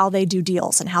said how they do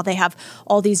deals and how they have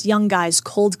all these young guys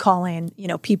cold calling,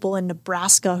 people in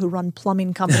Nebraska who run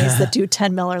plumbing companies that do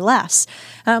 10 mil or less.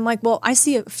 And I'm like, well, I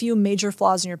see a few major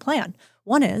flaws in your plan.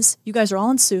 One is you guys are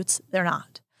all in suits. They're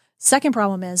not. Second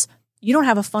problem is you don't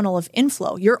have a funnel of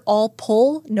inflow. You're all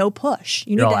pull, no push.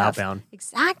 You're all outbound.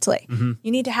 Exactly.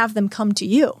 You need to have them come to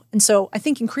you. And so I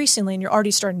think increasingly, and you're already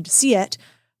starting to see it,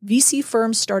 VC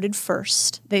firms started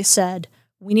first. They said,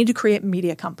 we need to create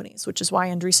media companies, which is why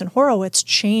Andreessen Horowitz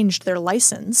changed their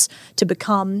license to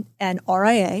become an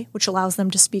RIA, which allows them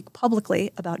to speak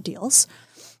publicly about deals.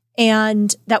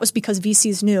 And that was because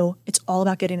VCs knew it's all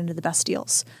about getting into the best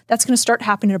deals. That's going to start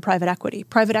happening to private equity.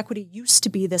 Private equity used to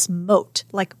be this moat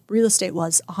like real estate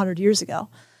was 100 years ago.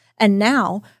 And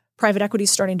now private equity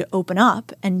is starting to open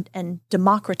up and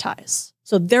democratize.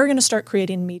 So they're going to start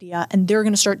creating media and they're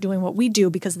going to start doing what we do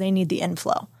because they need the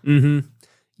inflow.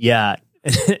 Yeah.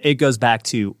 It goes back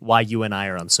to why you and I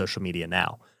are on social media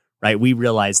now, right? We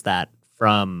realized that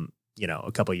from,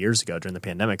 a couple of years ago during the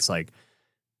pandemic. It's like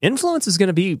influence is going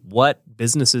to be what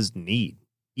businesses need.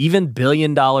 Even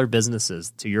billion-dollar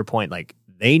businesses, to your point, like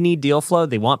they need deal flow.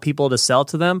 They want people to sell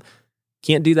to them.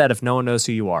 Can't do that if no one knows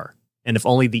who you are. And if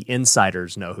only the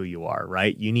insiders know who you are,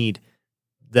 right? You need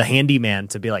the handyman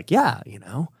to be like, yeah,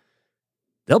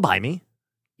 they'll buy me.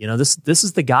 This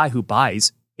is the guy who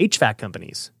buys HVAC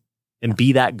companies. And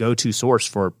be that go-to source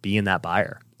for being that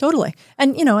buyer. Totally.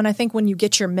 And, and I think when you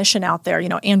get your mission out there,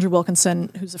 Andrew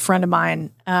Wilkinson, who's a friend of mine,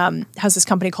 has this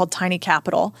company called Tiny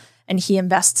Capital, and he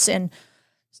invests in,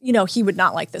 he would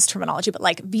not like this terminology, but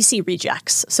like VC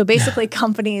rejects. So basically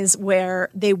companies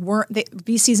where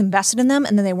VCs invested in them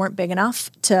and then they weren't big enough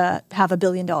to have $1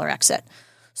 billion exit.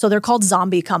 So they're called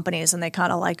zombie companies and they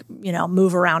kind of like,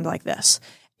 move around like this.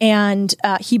 And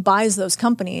he buys those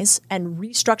companies and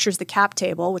restructures the cap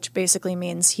table, which basically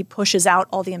means he pushes out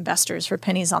all the investors for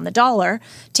pennies on the dollar,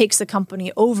 takes the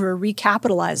company over,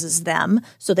 recapitalizes them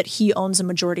so that he owns a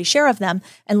majority share of them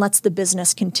and lets the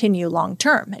business continue long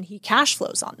term. And he cash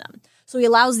flows on them. So he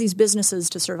allows these businesses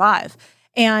to survive.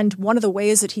 And one of the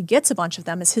ways that he gets a bunch of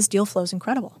them is his deal flow is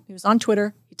incredible. He was on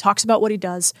Twitter. He talks about what he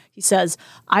does. He says,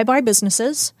 I buy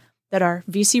businesses that are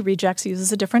VC rejects, he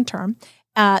uses a different term,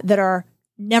 that are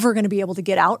never going to be able to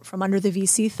get out from under the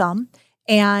VC thumb.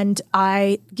 And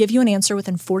I give you an answer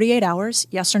within 48 hours,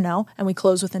 yes or no, and we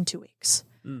close within 2 weeks.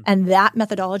 And that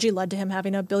methodology led to him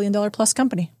having $1 billion plus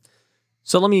company.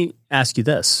 So let me ask you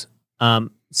this.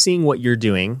 Seeing what you're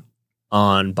doing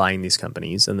on buying these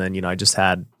companies, and then, I just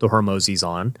had the Hormozis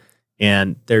on,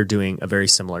 and they're doing a very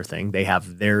similar thing. They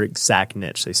have their exact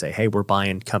niche. They say, hey, we're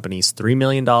buying companies $3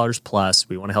 million plus.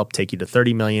 We want to help take you to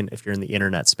 $30 million if you're in the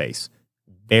internet space.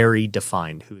 Very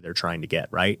defined who they're trying to get,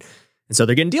 right? And so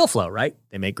they're getting deal flow, right?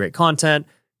 They make great content.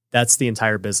 That's the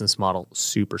entire business model.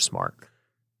 Super smart.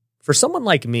 For someone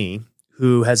like me,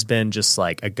 who has been just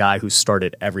like a guy who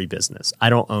started every business, I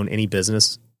don't own any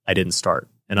business I didn't start,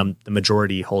 and I'm the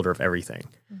majority holder of everything.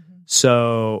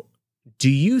 So do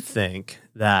you think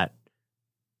that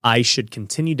I should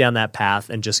continue down that path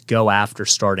and just go after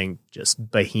starting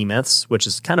just behemoths, which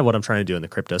is kind of what I'm trying to do in the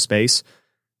crypto space?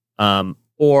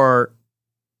 Or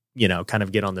kind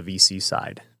of get on the VC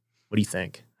side. What do you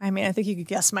think? I mean, I think you could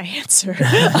guess my answer.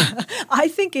 I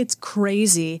think it's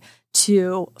crazy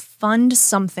to fund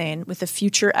something with a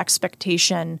future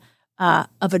expectation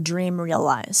of a dream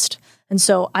realized. And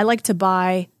so I like to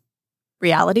buy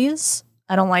realities.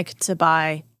 I don't like to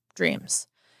buy dreams.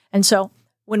 And so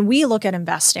when we look at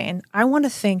investing, I want to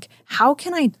think, how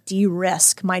can I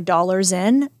de-risk my dollars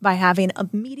in by having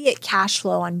immediate cash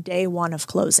flow on day one of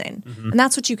closing? And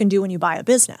that's what you can do when you buy a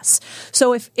business.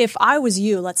 So if I was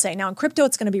you, let's say, now in crypto,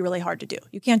 it's going to be really hard to do.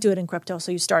 You can't do it in crypto.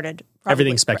 So you started.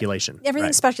 Everything's speculation.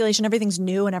 Everything's speculation. Everything's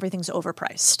new and everything's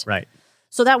overpriced. Right.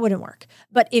 So that wouldn't work.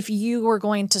 But if you were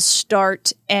going to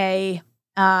start an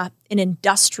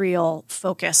industrial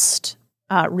focused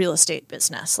real estate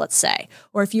business, let's say,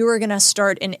 or if you were going to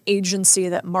start an agency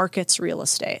that markets real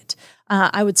estate,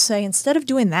 I would say instead of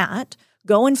doing that,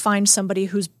 go and find somebody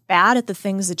who's bad at the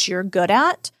things that you're good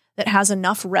at, that has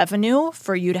enough revenue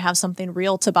for you to have something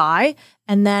real to buy,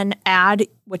 and then add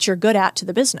what you're good at to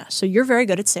the business. So you're very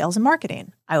good at sales and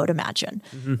marketing, I would imagine.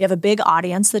 You have a big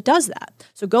audience that does that.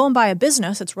 So go and buy a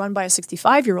business that's run by a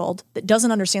 65-year-old that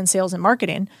doesn't understand sales and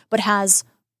marketing, but has,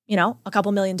 a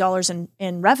couple $1 million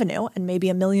in revenue and maybe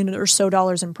 $1 million or so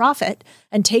in profit,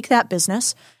 and take that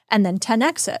business and then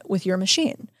 10x it with your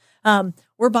machine.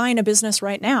 We're buying a business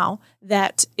right now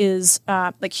that is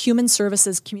like human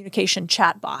services communication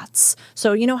chatbots.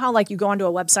 So you know how like you go onto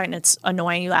a website and it's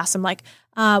annoying. You ask them like,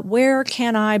 where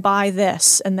can I buy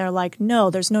this? And they're like,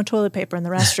 no, there's no toilet paper in the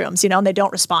restrooms, and they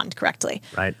don't respond correctly.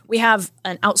 Right. We have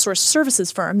an outsourced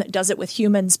services firm that does it with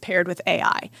humans paired with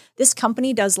AI. This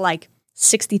company does like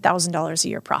 $60,000 a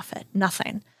year profit,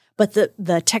 nothing. But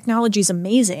the technology is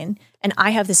amazing, and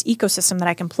I have this ecosystem that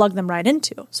I can plug them right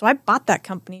into. So I bought that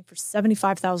company for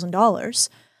 $75,000,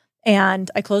 and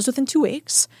I closed within 2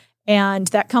 weeks. And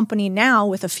that company now,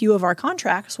 with a few of our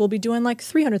contracts, will be doing like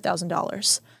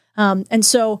 $300,000. And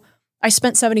so I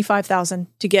spent $75,000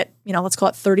 to get, let's call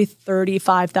it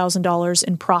 $35,000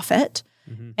 in profit.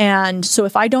 And so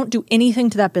if I don't do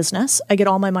anything to that business, I get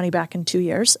all my money back in 2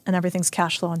 years, and everything's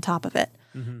cash flow on top of it.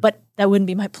 But that wouldn't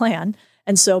be my plan.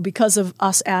 And so because of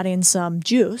us adding some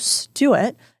juice to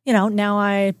it, now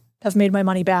I have made my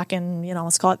money back in,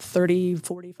 let's call it 30,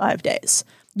 45 days.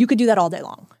 You could do that all day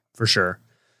long. For sure.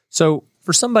 So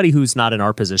for somebody who's not in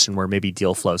our position where maybe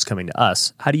deal flow is coming to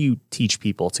us, how do you teach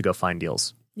people to go find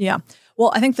deals? Yeah.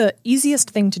 Well, I think the easiest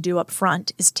thing to do up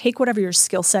front is take whatever your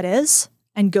skill set is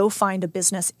and go find a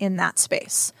business in that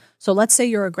space. So let's say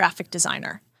you're a graphic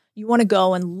designer. You want to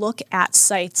go and look at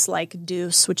sites like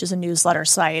Deuce, which is a newsletter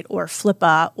site, or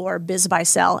Flippa, or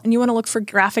BizBuySell, and you want to look for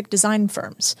graphic design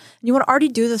firms. And you want to already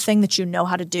do the thing that you know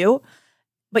how to do,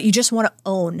 but you just want to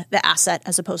own the asset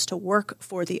as opposed to work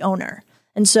for the owner.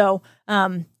 And so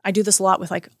I do this a lot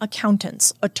with like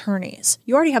accountants, attorneys.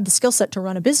 You already have the skill set to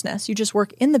run a business. You just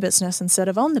work in the business instead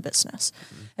of own the business.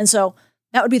 And so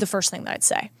that would be the first thing that I'd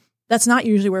say. That's not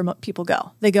usually where people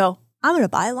go. They go, I'm going to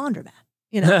buy a laundromat.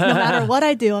 No matter what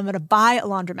I do, I'm going to buy a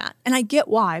laundromat. And I get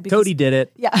why. Because, Codie did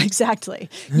it. Yeah, exactly.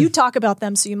 You talk about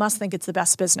them, so you must think it's the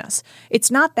best business.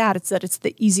 It's not that. It's that it's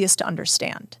the easiest to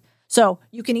understand. So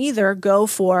you can either go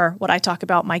for what I talk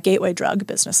about, my gateway drug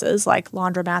businesses, like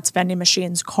laundromats, vending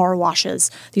machines, car washes,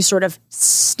 these sort of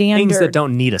standard things that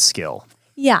don't need a skill.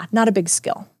 Yeah, not a big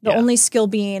skill. The only skill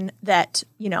being that,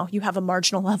 you have a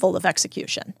marginal level of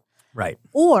execution. Right.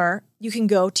 Or you can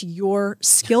go to your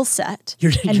skill set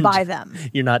and buy them.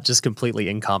 You're not just completely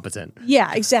incompetent.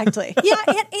 Yeah, exactly. Yeah,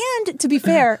 and to be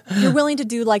fair, you're willing to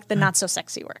do like the not so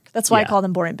sexy work. That's why I call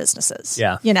them boring businesses.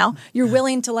 Yeah. You're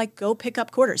willing to like go pick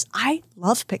up quarters. I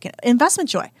love picking investment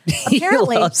joy.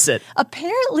 Apparently, he loves it.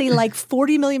 Apparently, like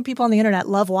 40 million people on the internet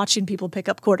love watching people pick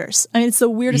up quarters. I mean, it's the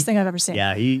weirdest thing I've ever seen.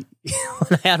 Yeah, when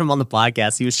I had him on the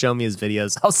podcast, he was showing me his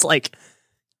videos. I was like,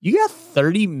 you got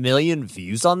 30 million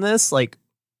views on this? Like,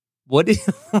 what?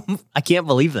 I can't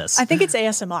believe this. I think it's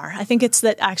ASMR. I think it's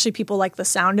that actually people like the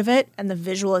sound of it and the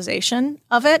visualization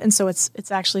of it. And so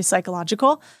it's actually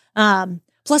psychological.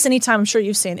 Plus,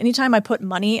 anytime I put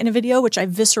money in a video, which I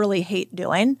viscerally hate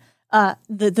doing,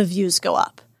 the views go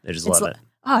up. They just love it.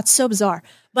 Oh, it's so bizarre.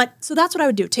 But so that's what I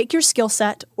would do. Take your skill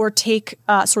set or take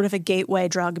sort of a gateway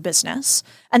drug business.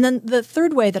 And then the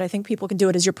third way that I think people can do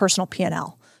it is your personal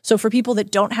P&L. So for people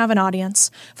that don't have an audience,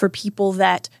 for people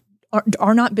that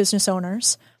are not business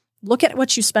owners, look at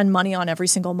what you spend money on every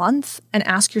single month and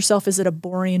ask yourself, is it a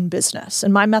boring business?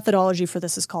 And my methodology for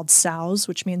this is called SOWS,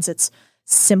 which means it's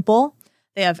simple.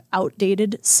 They have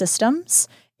outdated systems.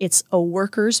 It's a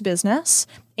worker's business,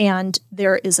 and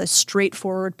there is a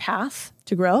straightforward path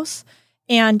to growth.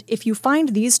 And if you find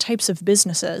these types of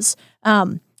businesses,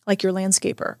 like your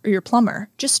landscaper or your plumber,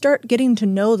 just start getting to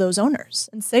know those owners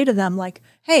and say to them like,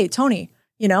 hey, Tony,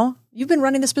 you've been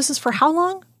running this business for how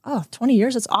long? Oh, 20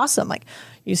 years. It's awesome. Like,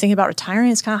 you thinking about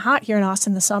retiring? It's kind of hot here in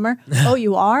Austin this summer. Oh,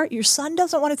 you are? Your son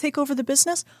doesn't want to take over the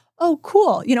business? Oh,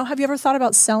 cool. Have you ever thought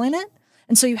about selling it?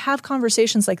 And so you have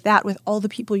conversations like that with all the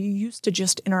people you used to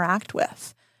just interact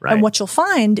with. Right. And what you'll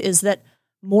find is that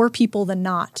more people than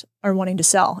not are wanting to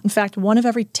sell. In fact, 1 of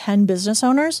every 10 business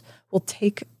owners will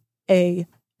take an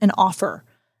offer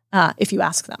if you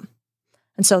ask them.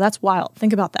 And so that's wild.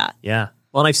 Think about that. Yeah.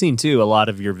 Well, and I've seen too, a lot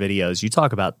of your videos, you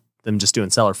talk about them just doing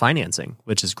seller financing,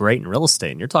 which is great in real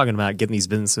estate. And you're talking about getting these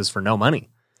businesses for no money.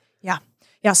 Yeah.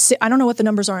 Yeah. I don't know what the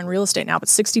numbers are in real estate now, but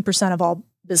 60% of all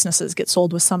businesses get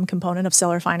sold with some component of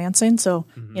seller financing. So,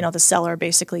 the seller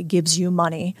basically gives you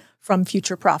money from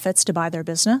future profits to buy their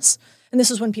business. And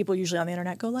this is when people usually on the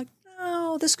internet go like,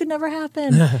 no, this could never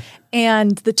happen.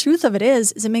 And the truth of it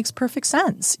is it makes perfect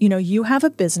sense. You have a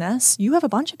business, you have a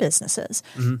bunch of businesses.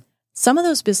 Some of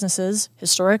those businesses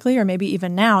historically, or maybe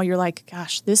even now, you're like,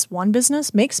 gosh, this one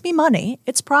business makes me money.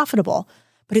 It's profitable,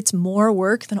 but it's more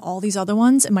work than all these other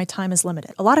ones, and my time is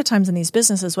limited. A lot of times in these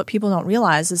businesses, what people don't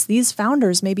realize is these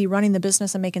founders may be running the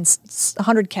business and making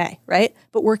 $100K, right?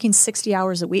 But working 60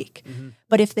 hours a week.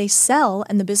 But if they sell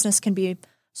and the business can be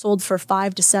sold for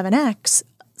 5 to 7x,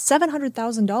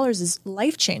 $700,000 is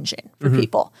life-changing for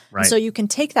people. Right. And so you can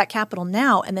take that capital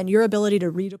now, and then your ability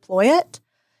to redeploy it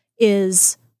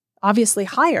is obviously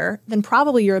higher than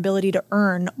probably your ability to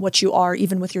earn what you are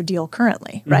even with your deal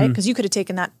currently, right? Because you could have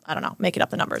taken that, I don't know, making up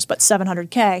the numbers, but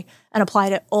 $700K and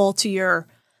applied it all to your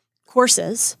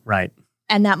courses. Right.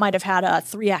 And that might have had a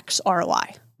 3x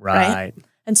ROI. Right.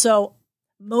 And so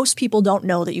most people don't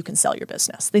know that you can sell your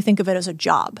business. They think of it as a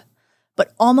job.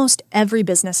 But almost every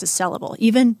business is sellable.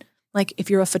 Even like if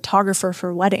you're a photographer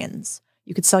for weddings,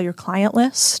 you could sell your client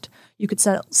list. You could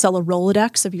sell a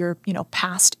Rolodex of your,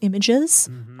 past images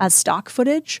as stock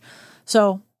footage.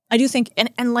 So I do think,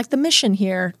 and like the mission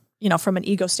here, from an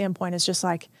ego standpoint is just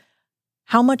like,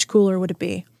 how much cooler would it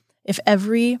be if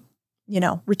every,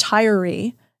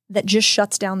 retiree that just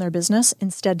shuts down their business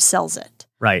instead sells it?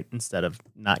 Right. Instead of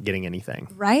not getting anything.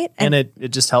 Right. And it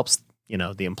just helps,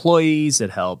 the employees.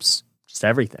 It helps just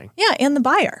everything. Yeah. And the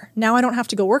buyer. Now I don't have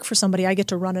to go work for somebody. I get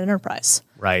to run an enterprise.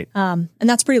 Right. And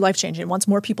that's pretty life-changing. Once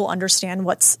more people understand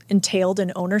what's entailed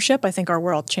in ownership, I think our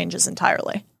world changes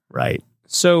entirely. Right.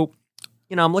 So,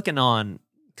 I'm looking on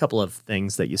a couple of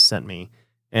things that you sent me,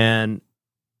 and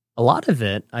a lot of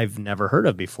it I've never heard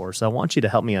of before. So I want you to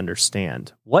help me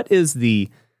understand. What is the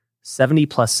 70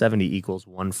 plus 70 equals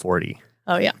 140?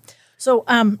 Oh, yeah. So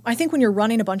I think when you're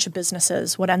running a bunch of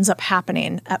businesses, what ends up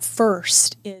happening at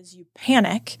first is you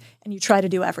panic and you try to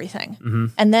do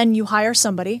everything. And then you hire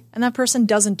somebody and that person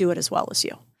doesn't do it as well as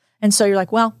you. And so you're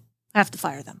like, well, I have to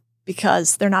fire them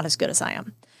because they're not as good as I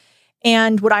am.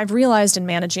 And what I've realized in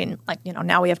managing,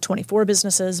 now we have 24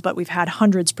 businesses, but we've had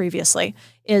hundreds previously,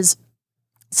 is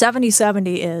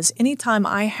 70-70 is anytime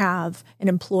I have an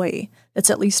employee that's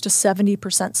at least a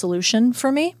 70% solution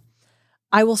for me,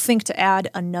 I will think to add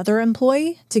another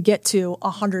employee to get to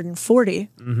 140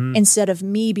 instead of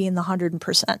me being the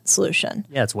 100% solution.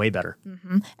 Yeah, it's way better.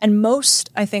 And most,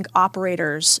 I think,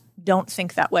 operators don't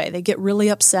think that way. They get really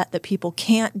upset that people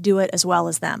can't do it as well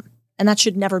as them. And that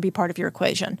should never be part of your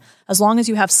equation. As long as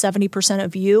you have 70%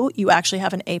 of you, you actually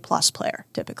have an A-plus player,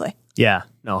 typically. Yeah,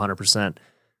 no, 100%.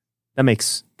 That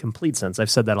makes complete sense.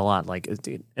 I've said that a lot.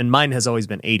 And mine has always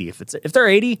been 80. If they're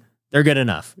 80, they're good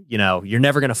enough. You're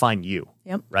never going to find you,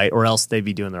 right? Or else they'd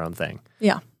be doing their own thing.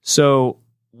 Yeah. So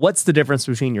what's the difference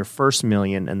between your first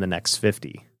million and the next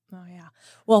 50? Oh, yeah.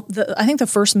 Well, I think the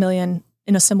first million,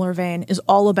 in a similar vein, is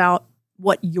all about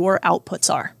what your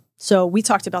outputs are. So we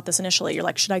talked about this initially. You're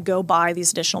like, should I go buy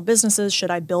these additional businesses?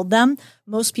 Should I build them?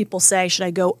 Most people say, should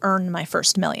I go earn my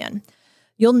first million?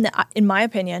 In my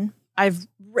opinion, I've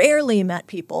rarely met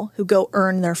people who go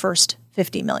earn their first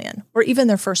 50 million or even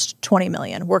their first 20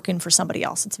 million working for somebody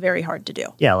else. It's very hard to do.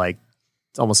 Yeah,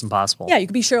 it's almost impossible. Yeah, you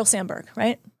could be Sheryl Sandberg,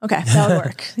 right? Okay, that would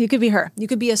work. You could be her. You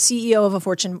could be a CEO of a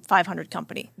Fortune 500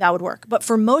 company. That would work. But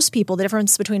for most people, the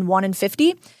difference between 1 and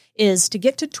 50 is to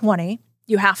get to 20,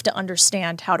 you have to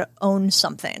understand how to own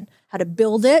something, how to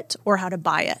build it or how to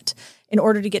buy it. In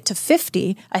order to get to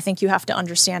 50, I think you have to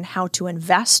understand how to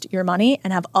invest your money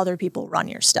and have other people run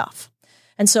your stuff.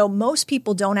 And so most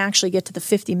people don't actually get to the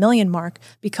 50 million mark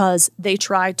because they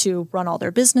try to run all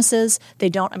their businesses. We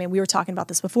were talking about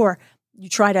this before. You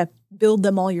try to build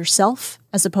them all yourself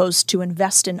as opposed to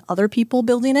invest in other people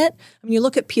building it. You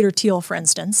look at Peter Thiel, for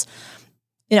instance.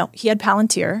 He had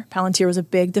Palantir. Palantir was a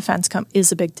big defense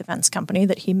company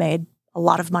that he made a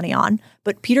lot of money on.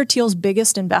 But Peter Thiel's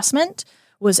biggest investment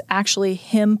was actually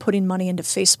him putting money into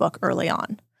Facebook early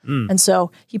on. And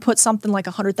so he put something like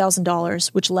 $100,000,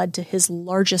 which led to his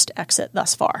largest exit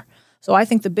thus far. So I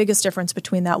think the biggest difference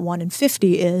between that 1 and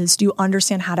 50 is, do you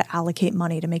understand how to allocate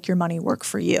money to make your money work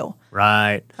for you?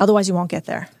 Right. Otherwise, you won't get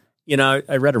there.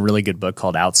 I read a really good book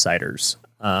called Outsiders.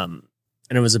 And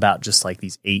it was about just like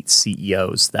these 8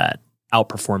 CEOs that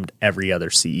outperformed every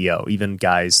other CEO, even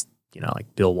guys,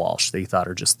 like Bill Walsh, they thought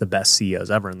are just the best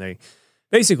CEOs ever. And they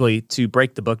basically, to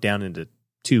break the book down into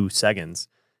 2 seconds,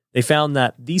 they found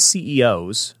that these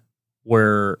CEOs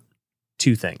were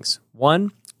 2 things.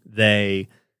 One, they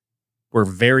were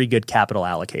very good capital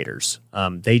allocators.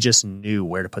 They just knew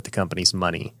where to put the company's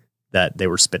money that they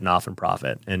were spitting off in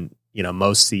profit. And,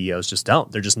 most CEOs just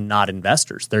don't. They're just not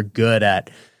investors. They're good at,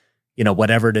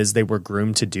 whatever it is they were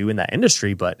groomed to do in that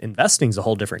industry, but investing is a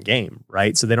whole different game,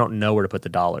 right? So they don't know where to put the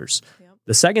dollars. Yep.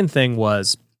 The second thing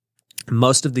was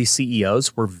most of these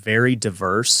CEOs were very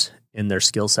diverse in their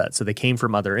skill set. So they came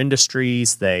from other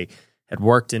industries. They had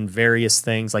worked in various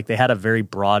things. Like they had a very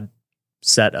broad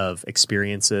set of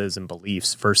experiences and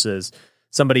beliefs versus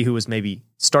somebody who was maybe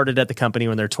started at the company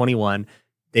when they're 21.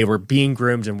 They were being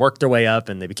groomed and worked their way up,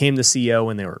 and they became the CEO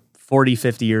when they were 40,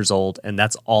 50 years old, and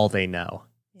that's all they know.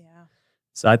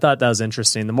 So I thought that was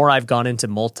interesting. The more I've gone into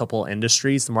multiple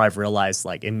industries, the more I've realized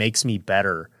like it makes me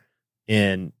better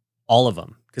in all of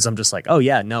them because I'm just like, oh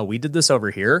yeah, no, we did this over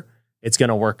here. It's going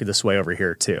to work this way over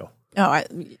here too. Oh,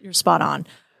 you're spot on.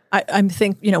 I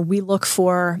think, we look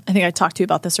for, I think I talked to you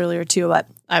about this earlier too, but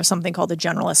I have something called the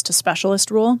generalist to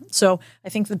specialist rule. So I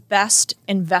think the best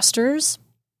investors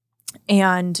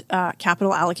and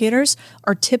capital allocators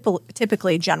are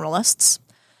typically generalists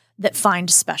that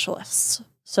find specialists.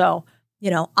 So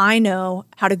I know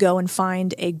how to go and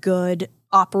find a good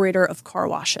operator of car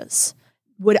washes.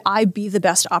 Would I be the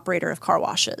best operator of car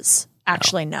washes?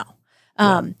 Actually, no.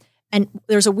 And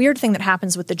there's a weird thing that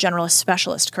happens with the generalist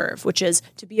specialist curve, which is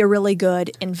to be a really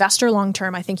good investor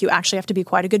long-term, I think you actually have to be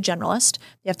quite a good generalist.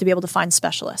 You have to be able to find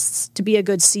specialists. To be a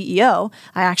good CEO,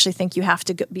 I actually think you have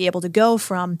to be able to go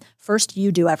from first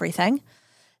you do everything,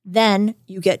 then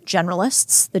you get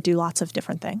generalists that do lots of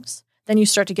different things. Then you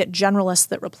start to get specialists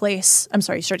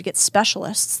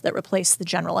that replace the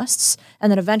generalists.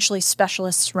 And then eventually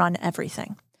specialists run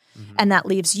everything. Mm-hmm. And that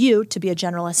leaves you to be a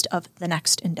generalist of the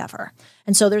next endeavor.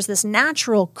 And so there's this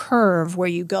natural curve where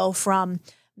you go from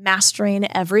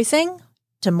mastering everything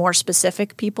to more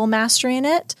specific people mastering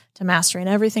it, to mastering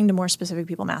everything to more specific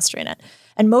people mastering it.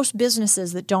 And most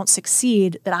businesses that don't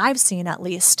succeed, that I've seen at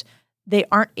least, they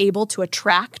aren't able to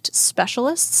attract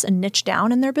specialists and niche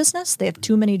down in their business. They have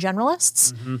too many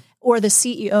generalists, or the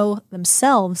CEO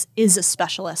themselves is a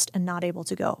specialist and not able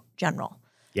to go general.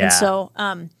 Yeah. And so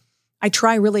I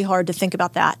try really hard to think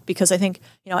about that because I think,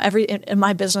 in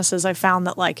my businesses, I found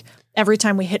that like every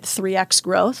time we hit 3x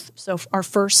growth, so our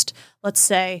first, let's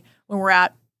say when we're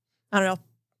at, $1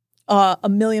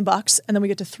 million and then we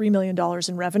get to $3 million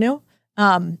in revenue,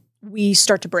 we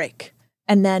start to break.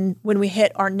 And then when we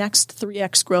hit our next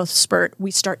 3x growth spurt,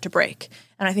 we start to break.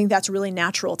 And I think that's really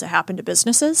natural to happen to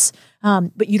businesses.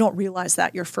 But you don't realize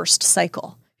that your first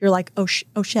cycle. You're like, oh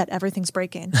shit, everything's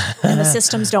breaking. And the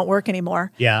systems don't work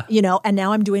anymore. Yeah. And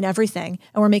now I'm doing everything.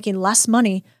 And we're making less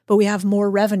money, but we have more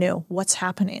revenue. What's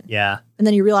happening? Yeah. And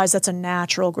then you realize that's a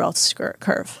natural growth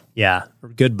curve. Yeah.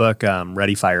 Good book,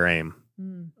 Ready, Fire, Aim.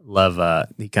 Love,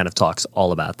 he kind of talks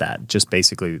all about that. Just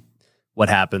basically what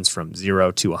happens from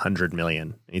 0 to 100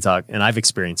 million. And I've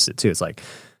experienced it too. It's like,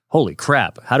 holy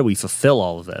crap, how do we fulfill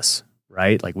all of this?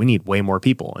 Right? Like we need way more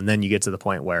people. And then you get to the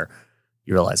point where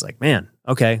you realize like, man,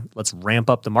 okay, let's ramp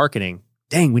up the marketing.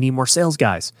 Dang, we need more sales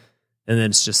guys. And then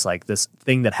it's just like this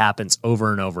thing that happens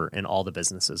over and over in all the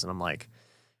businesses. And I'm like,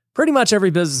 pretty much every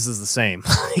business is the same.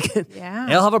 Yeah.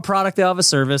 They all have a product, they all have a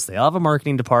service, they all have a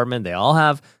marketing department, they all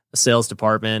have a sales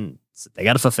department. So they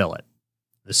got to fulfill it.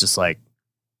 It's just like,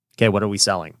 okay, what are we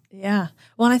selling? Yeah.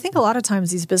 Well, and I think a lot of times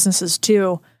these businesses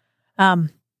too,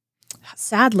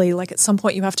 sadly, like at some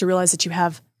point you have to realize that you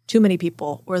have too many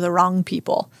people or the wrong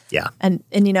people. Yeah. And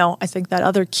I think that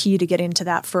other key to getting to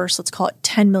that first, let's call it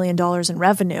 $10 million in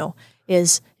revenue,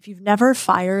 is if you've never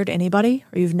fired anybody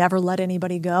or you've never let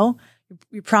anybody go,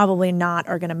 you probably not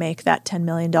are going to make that $10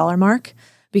 million mark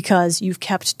because you've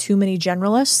kept too many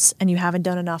generalists and you haven't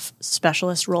done enough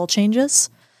specialist role changes.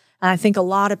 And I think a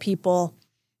lot of people,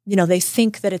 they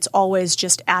think that it's always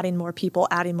just adding more people.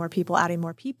 And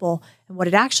what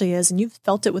it actually is, and you've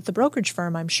felt it with the brokerage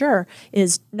firm, I'm sure,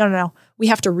 is no. We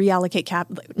have to reallocate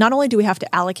capital. Not only do we have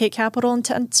to allocate capital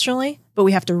intentionally, but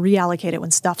we have to reallocate it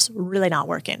when stuff's really not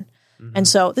working. Mm-hmm. And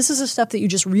so this is the stuff that you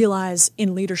just realize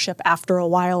in leadership after a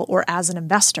while or as an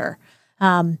investor.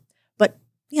 But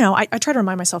I try to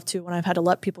remind myself too when I've had to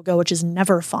let people go, which is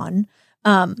never fun,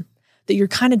 that you're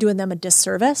kind of doing them a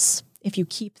disservice if you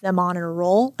keep them on in a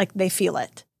role, like they feel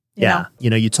it. You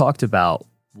know? You talked about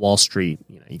Wall Street,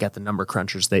 you got the number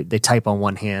crunchers. They type on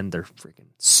one hand, they're freaking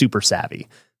super savvy.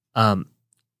 Do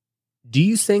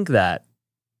you think that,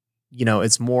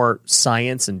 it's more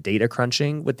science and data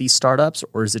crunching with these startups,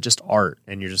 or is it just art?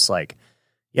 And you're just like,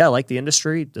 yeah, I like the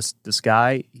industry. This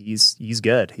guy, he's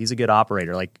good. He's a good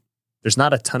operator. Like there's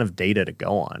not a ton of data to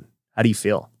go on. How do you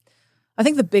feel? I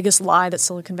think the biggest lie that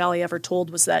Silicon Valley ever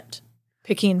told was that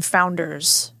picking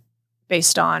founders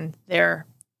based on their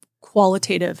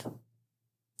qualitative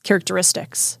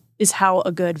characteristics is how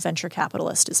a good venture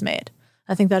capitalist is made.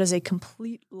 I think that is a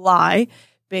complete lie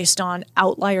based on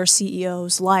outlier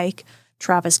CEOs like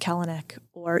Travis Kalanick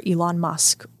or Elon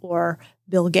Musk or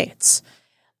Bill Gates.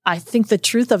 I think the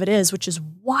truth of it is, which is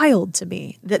wild to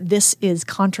me, that this is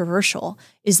controversial,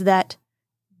 is that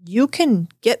you can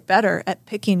get better at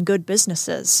picking good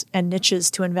businesses and niches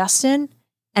to invest in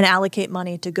and allocate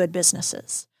money to good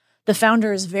businesses. The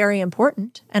founder is very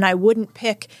important, and I wouldn't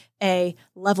pick a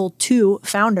level 2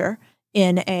 founder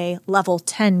in a level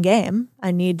 10 game.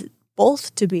 I need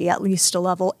both to be at least a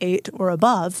level 8 or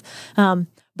above.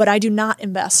 But I do not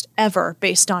invest ever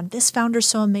based on this founder's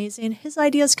so amazing. His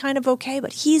idea is kind of okay,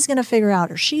 but he's going to figure out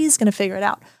or she's going to figure it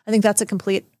out. I think that's a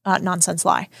complete nonsense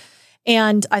lie.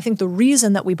 And I think the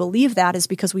reason that we believe that is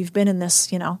because we've been in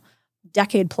this,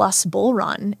 decade plus bull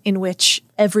run in which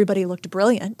everybody looked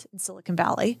brilliant in Silicon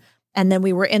Valley. And then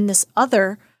we were in this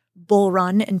other bull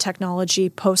run in technology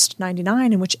post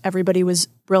 99 in which everybody was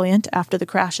brilliant after the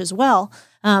crash as well.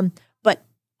 But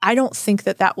I don't think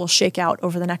that will shake out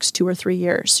over the next 2 or 3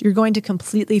 years. You're going to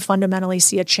completely fundamentally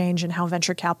see a change in how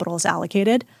venture capital is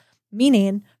allocated,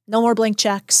 meaning no more blank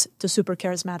checks to super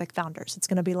charismatic founders. It's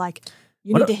going to be like,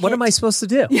 what am I supposed to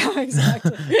do? Yeah,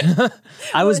 exactly.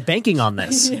 I was banking on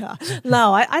this. Yeah.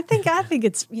 No, I think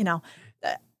it's,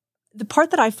 the part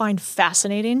that I find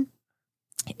fascinating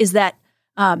is that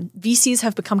VCs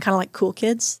have become kind of like cool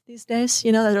kids these days,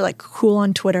 they're like cool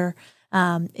on Twitter.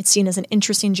 It's seen as an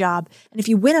interesting job. And if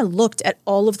you went and looked at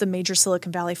all of the major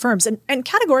Silicon Valley firms, and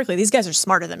categorically, these guys are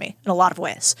smarter than me in a lot of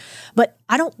ways. But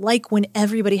I don't like when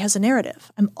everybody has a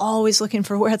narrative. I'm always looking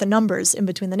for where are the numbers in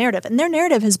between the narrative. And their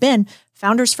narrative has been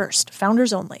founders first,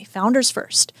 founders only, founders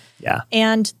first. Yeah.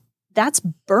 And that's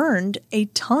burned a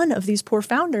ton of these poor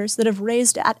founders that have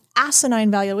raised at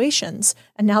asinine valuations.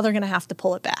 And now they're going to have to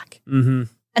pull it back. Mm-hmm.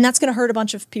 And that's going to hurt a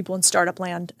bunch of people in startup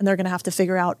land, and they're going to have to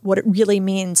figure out what it really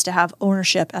means to have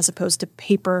ownership as opposed to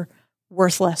paper,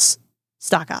 worthless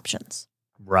stock options.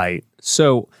 Right.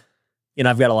 So,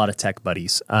 I've got a lot of tech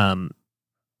buddies. And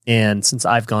since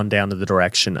I've gone down to the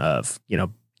direction of,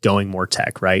 going more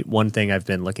tech, right? One thing I've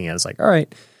been looking at is like, all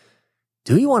right,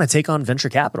 do you want to take on venture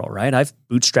capital, right? I've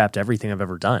bootstrapped everything I've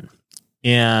ever done.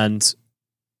 And,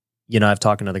 I've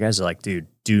talked to other guys who are like, dude,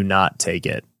 do not take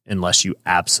it unless you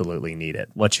absolutely need it.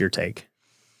 What's your take?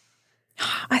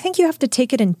 I think you have to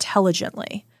take it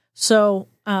intelligently. So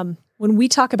when we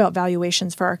talk about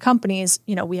valuations for our companies,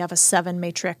 we have a 7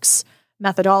 matrix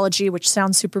methodology, which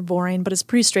sounds super boring, but is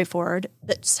pretty straightforward.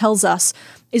 That tells us,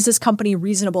 is this company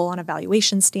reasonable on a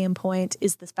valuation standpoint?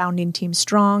 Is the founding team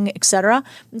strong, et cetera?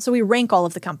 And so we rank all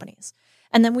of the companies.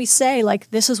 And then we say,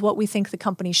 this is what we think the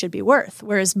company should be worth.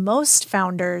 Whereas most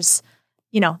founders,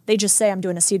 they just say, I'm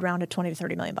doing a seed round at 20 to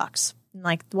 30 million bucks.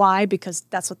 And why? Because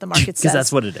that's what the market says. Because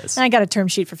that's what it is. And I got a term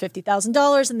sheet for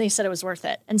 $50,000 and they said it was worth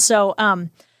it. And so,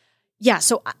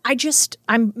 so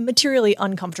I'm materially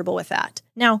uncomfortable with that.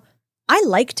 Now, I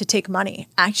like to take money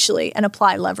actually and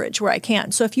apply leverage where I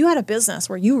can. So if you had a business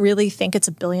where you really think it's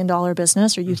 $1 billion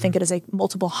business or you think it is a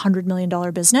multiple $100 million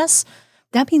business,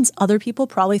 that means other people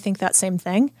probably think that same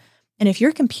thing. And if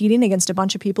you're competing against a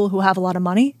bunch of people who have a lot of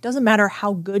money, doesn't matter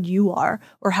how good you are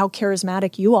or how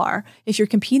charismatic you are. If you're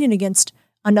competing against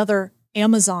another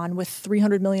Amazon with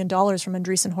 $300 million from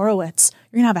Andreessen Horowitz,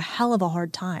 you're going to have a hell of a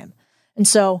hard time. And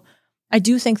so I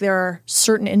do think there are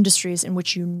certain industries in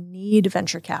which you need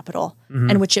venture capital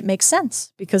and which it makes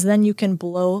sense because then you can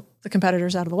blow the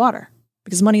competitors out of the water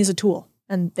because money is a tool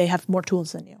and they have more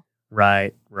tools than you.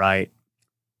 Right.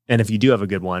 And if you do have a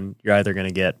good one, you're either going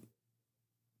to get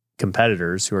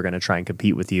competitors who are going to try and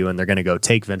compete with you and they're going to go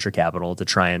take venture capital to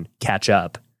try and catch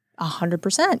up.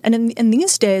 100%. And in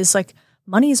these days,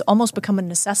 money has almost become a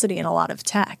necessity in a lot of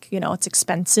tech. It's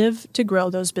expensive to grow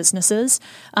those businesses.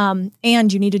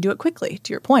 And you need to do it quickly,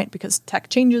 to your point, because tech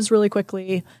changes really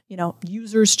quickly.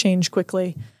 Users change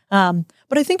quickly.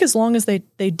 But I think as long as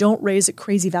they don't raise at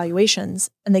crazy valuations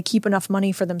and they keep enough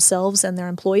money for themselves and their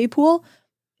employee pool,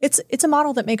 it's a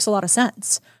model that makes a lot of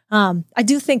sense. I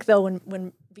do think, though,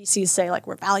 when VCs say,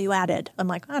 we're value added, I'm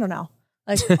like, I don't know.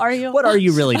 Are you? What are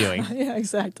you really doing? Yeah,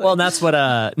 exactly. Well, that's what,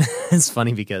 it's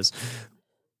funny because,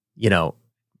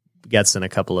 gets in a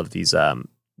couple of these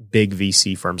big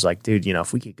VC firms dude,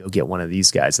 if we could go get one of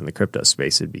these guys in the crypto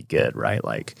space, it'd be good, right?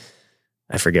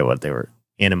 I forget what they were,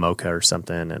 Animoca or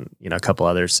something, and, a couple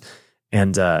others.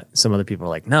 And some other people are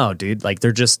like, no, dude,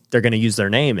 they're going to use their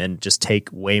name and just take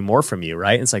way more from you,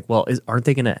 right? And it's well, aren't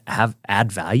they going to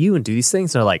add value and do these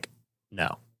things? And they're like,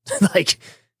 no.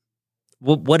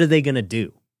 What are they going to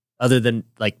do other than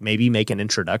maybe make an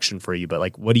introduction for you?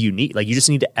 But what do you need? You just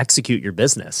need to execute your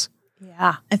business.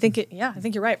 Yeah, I think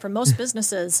you're right. For most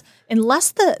businesses,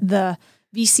 unless the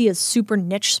VC is super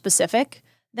niche specific,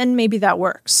 then maybe that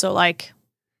works. So like,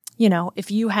 if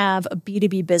you have a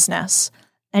B2B business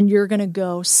and you're going to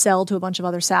go sell to a bunch of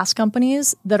other SaaS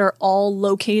companies that are all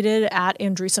located at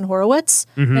Andreessen Horowitz,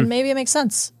 then maybe it makes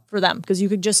sense for them because you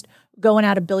could just go and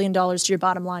add $1 billion to your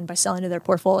bottom line by selling to their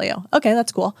portfolio. Okay,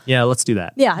 that's cool. Yeah, let's do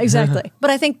that. Yeah, exactly. But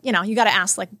I think, you got to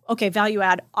ask like, okay, value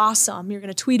add, awesome. You're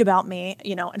going to tweet about me,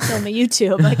 and film a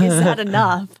YouTube. Like, is that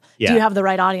enough? Yeah. Do you have the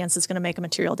right audience that's going to make a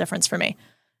material difference for me?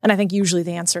 And I think usually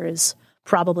the answer is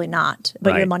probably not,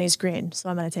 but your money's green, so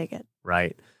I'm going to take it.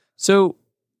 Right. So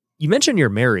you mentioned you're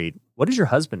married. What does your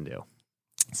husband do?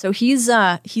 So he's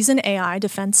an AI,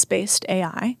 defense-based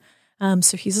AI.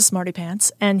 So he's a smarty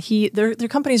pants, and their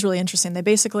company is really interesting. They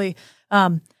basically,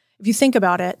 if you think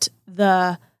about it,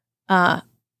 how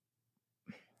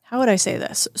would I say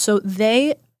this? So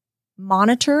they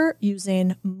monitor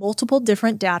using multiple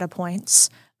different data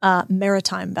points,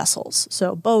 maritime vessels,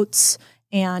 so boats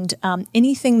and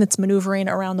anything that's maneuvering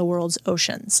around the world's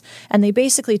oceans. And they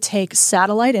basically take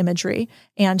satellite imagery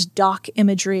and dock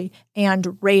imagery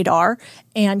and radar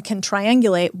and can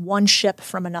triangulate one ship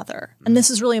from another. And this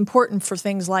is really important for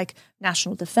things like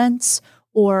national defense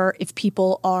or if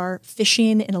people are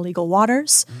fishing in illegal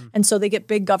waters. And so they get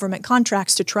big government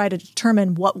contracts to try to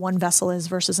determine what one vessel is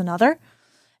versus another.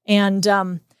 And,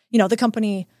 the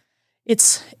company,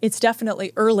 it's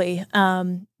definitely early,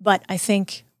 but I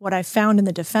think what I found in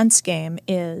the defense game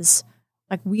is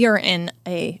like we are in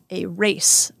a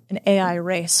race, an AI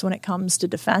race when it comes to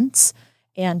defense.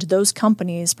 And those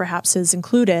companies, perhaps his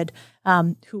included,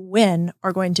 who win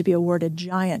are going to be awarded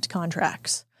giant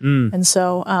contracts. And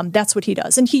so that's what he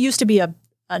does. And he used to be a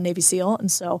Navy SEAL.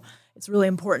 And so it's really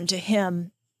important to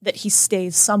him that he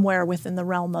stays somewhere within the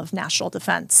realm of national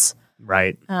defense.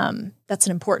 Right. That's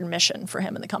an important mission for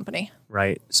him and the company.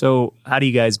 Right. So how do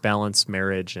you guys balance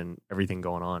marriage and everything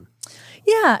going on?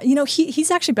 Yeah,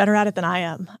 he's actually better at it than I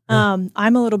am.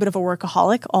 I'm a little bit of a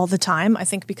workaholic all the time. I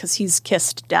think because he's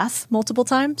kissed death multiple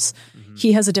times,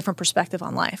 he has a different perspective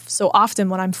on life. So often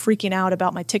when I'm freaking out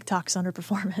about my TikTok's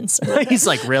underperformance, he's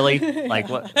like, really? Like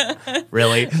what?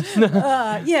 Really?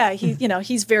 Yeah,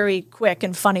 he's very quick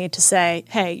and funny to say,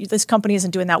 hey, this company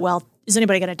isn't doing that well. Is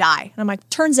anybody going to die? And I'm like,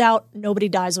 turns out nobody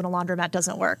dies when a laundromat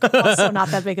doesn't work. Also not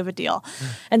that big of a deal.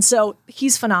 And so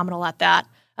he's phenomenal at that.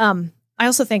 I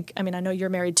also think, I know you're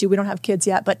married too. We don't have kids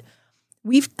yet, but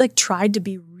we've tried to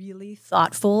be really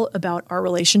thoughtful about our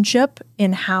relationship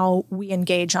in how we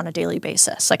engage on a daily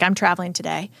basis. Like I'm traveling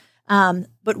today,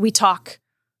 but we talk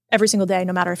every single day,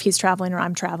 no matter if he's traveling or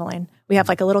I'm traveling. We have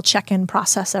a little check-in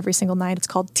process every single night. It's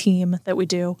called Team that we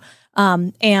do.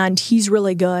 And he's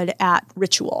really good at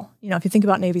ritual. If you think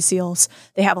about Navy SEALs,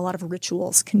 they have a lot of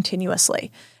rituals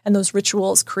continuously. And those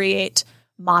rituals create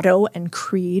motto and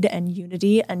creed and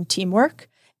unity and teamwork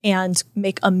and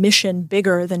make a mission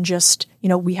bigger than just,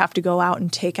 we have to go out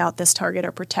and take out this target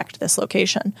or protect this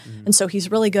location. And so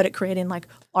he's really good at creating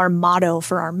our motto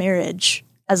for our marriage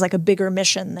as a bigger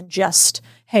mission than just,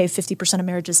 hey, 50% of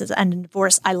marriages end in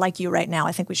divorce. I like you right now.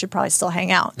 I think we should probably still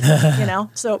hang out,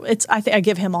 So I think I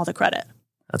give him all the credit.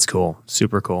 That's cool.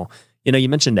 Super cool. You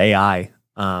mentioned AI.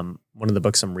 One of the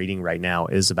books I'm reading right now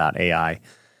is about AI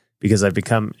because I've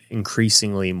become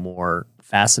increasingly more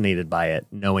fascinated by it,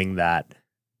 knowing that,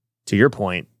 to your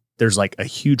point, there's a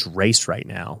huge race right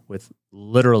now with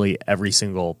literally every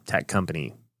single tech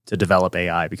company to develop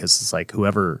AI because it's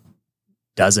whoever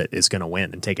does it is going to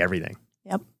win and take everything.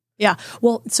 Yep. Yeah.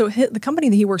 Well, so the company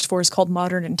that he works for is called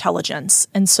Modern Intelligence.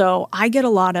 And so I get a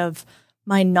lot of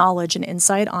my knowledge and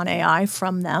insight on AI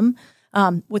from them.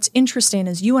 What's interesting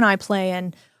is you and I play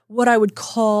in what I would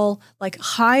call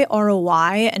high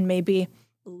ROI and maybe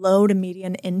low to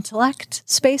median intellect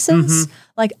spaces.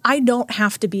 I don't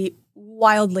have to be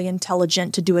wildly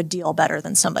intelligent to do a deal better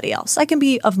than somebody else. I can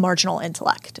be of marginal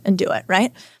intellect and do it,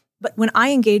 right? But when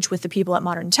I engage with the people at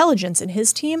Modern Intelligence and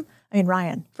his team,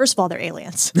 Ryan, first of all, they're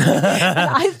aliens. And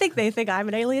I think they think I'm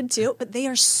an alien too, but they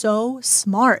are so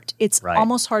smart. It's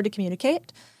almost hard to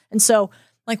communicate. And so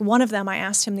one of them, I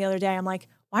asked him the other day, I'm like,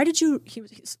 why did you,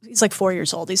 he's 4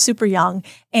 years old. He's super young.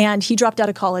 And he dropped out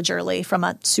of college early from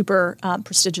a super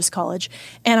prestigious college.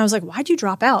 And I was like, why'd you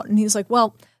drop out? And he's like,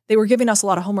 well, they were giving us a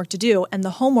lot of homework to do. And the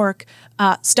homework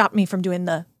stopped me from doing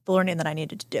the learning that I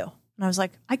needed to do. And I was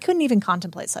like, I couldn't even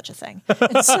contemplate such a thing.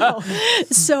 And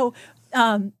so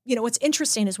what's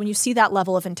interesting is when you see that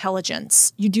level of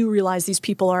intelligence, you do realize these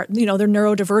people are, they're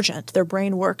neurodivergent. Their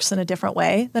brain works in a different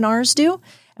way than ours do.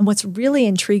 And what's really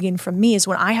intriguing from me is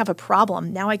when I have a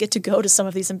problem, now I get to go to some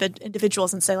of these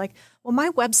individuals and say like, well, my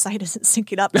website isn't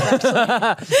syncing up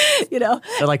correctly.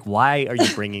 They're like, why are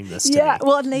you bringing this to me?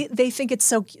 Well, and they think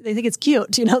it's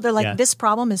cute. They're like, this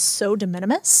problem is so de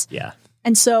minimis. Yeah.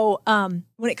 And so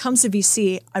when it comes to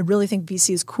VC, I really think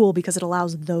VC is cool because it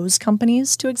allows those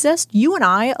companies to exist. You and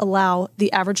I allow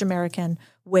the average American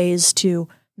ways to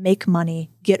make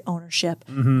money, get ownership,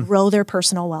 grow their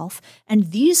personal wealth. And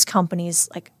these companies,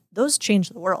 like those change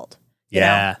the world. You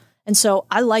know? And so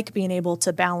I like being able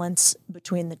to balance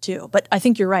between the two. But I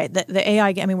think you're right. The AI,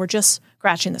 I mean, we're just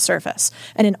scratching the surface.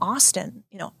 And in Austin,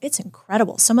 it's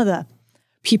incredible. Some of the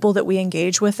people that we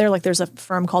engage with there, like there's a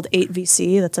firm called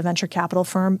 8VC that's a venture capital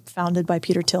firm founded by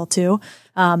Peter Thiel too.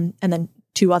 And then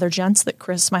two other gents that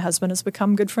Chris, my husband, has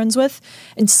become good friends with.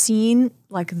 And seeing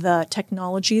like the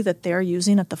technology that they're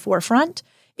using at the forefront,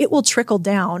 it will trickle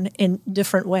down in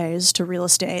different ways to real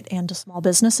estate and to small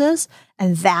businesses.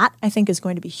 And that I think is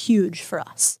going to be huge for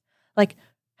us. Like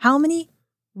how many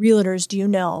realtors do you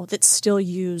know that still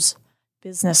use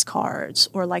business cards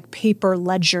or like paper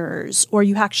ledgers, or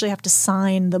you actually have to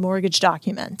sign the mortgage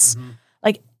documents?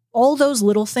 Like all those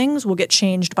little things will get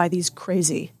changed by these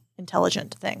crazy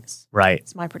intelligent things. Right.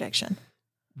 It's my prediction.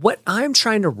 What I'm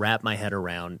trying to wrap my head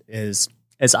around is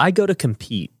as I go to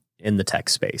compete in the tech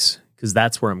space, because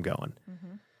that's where I'm going.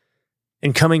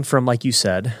 And coming from, like you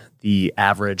said, the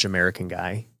average American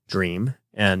guy dream,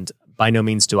 and by no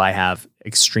means do I have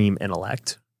extreme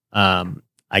intellect.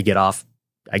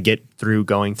 I get through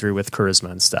going through with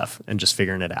charisma and stuff and just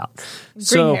figuring it out.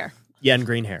 Green hair. Yeah, and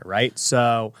green hair, right?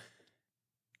 So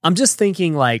I'm just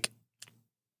thinking like,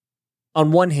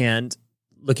 on one hand,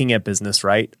 looking at business,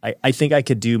 right? I think I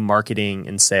could do marketing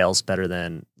and sales better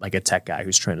than like a tech guy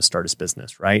who's trying to start his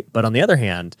business, right? But on the other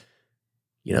hand,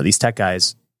 these tech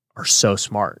guys are so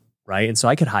smart, right? And so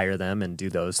I could hire them and do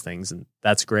those things, and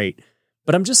that's great.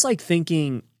 But I'm just like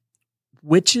thinking,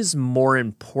 which is more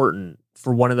important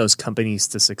for one of those companies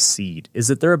to succeed? Is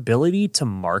it their ability to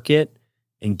market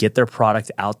and get their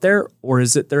product out there? Or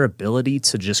is it their ability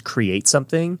to just create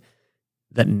something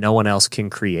that no one else can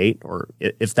create? Or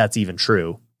if that's even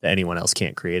true, that anyone else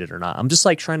can't create it or not? I'm just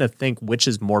like trying to think which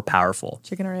is more powerful.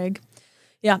 Chicken or egg?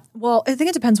 Yeah. Well, I think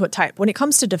it depends what type. When it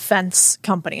comes to defense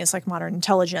companies like Modern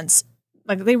Intelligence,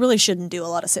 like they really shouldn't do a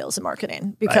lot of sales and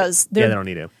marketing because they don't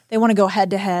need to. They want to go head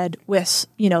to head with,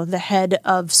 the head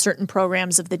of certain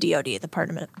programs of the DoD,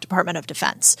 the Department of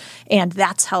Defense. And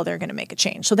that's how they're going to make a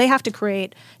change. So they have to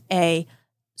create a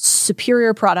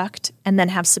superior product and then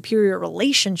have superior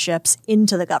relationships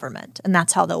into the government. And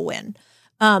that's how they'll win.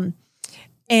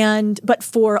 But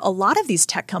for a lot of these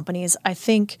tech companies, I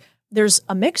think there's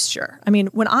a mixture. I mean,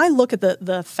 when I look at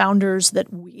the founders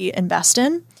that we invest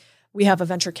in, we have a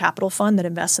venture capital fund that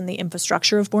invests in the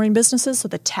infrastructure of boring businesses, so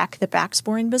the tech that backs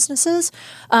boring businesses.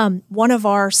 One of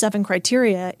our 7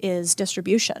 criteria is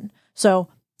distribution. So,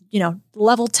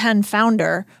 level 10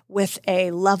 founder with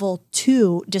a level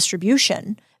 2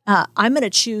 distribution. I'm going to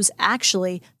choose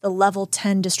actually the level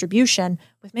 10 distribution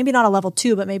with maybe not a level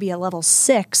 2, but maybe a level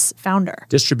 6 founder.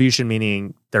 Distribution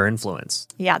meaning their influence.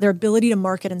 Yeah, their ability to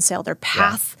market and sell, their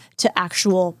path to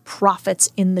actual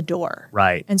profits in the door.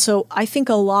 Right. And so I think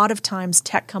a lot of times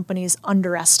tech companies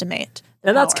underestimate the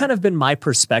And that's power. kind of been my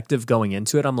perspective going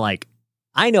into it. I'm like,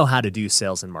 I know how to do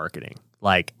sales and marketing.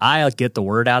 Like, I'll get the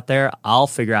word out there. I'll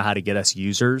figure out how to get us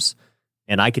users,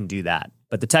 and I can do that.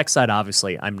 But the tech side,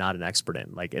 obviously, I'm not an expert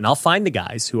in. Like, and I'll find the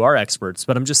guys who are experts,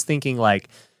 but I'm just thinking like,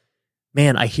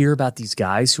 man, I hear about these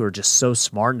guys who are just so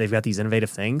smart and they've got these innovative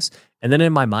things. And then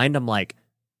in my mind, I'm like,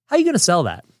 how are you going to sell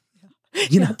that?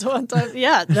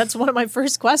 Yeah, that's one of my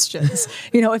first questions.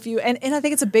 If you and I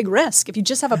think it's a big risk if you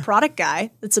just have a product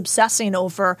guy that's obsessing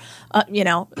over,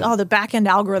 the back end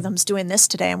algorithm's doing this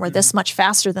today and we're this much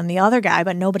faster than the other guy,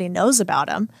 but nobody knows about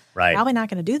him. Right. Probably not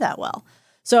going to do that well.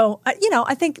 So,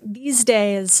 I think these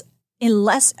days,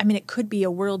 it could be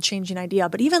a world changing idea,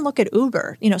 but even look at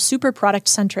Uber, super product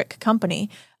centric company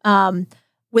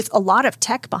with a lot of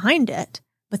tech behind it,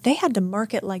 but they had to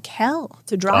market like hell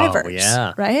to drivers.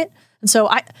 Right. And so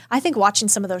I think watching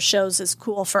some of those shows is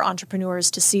cool for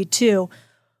entrepreneurs to see too.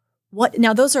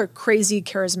 Now those are crazy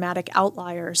charismatic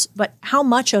outliers, but how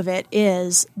much of it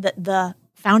is that the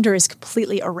founder is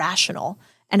completely irrational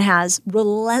and has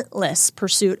relentless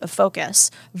pursuit of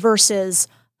focus versus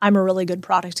I'm a really good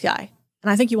product guy. And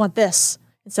I think you want this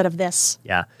instead of this.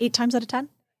 Yeah. 8 times out of 10.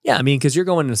 Yeah. I mean, because you're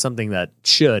going into something that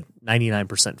should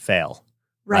 99% fail.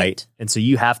 Right. And so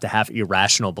you have to have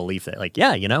irrational belief that like,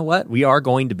 yeah, you know what? We are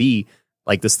going to be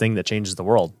like this thing that changes the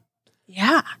world.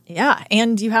 Yeah. Yeah.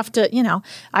 And you have to,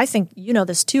 I think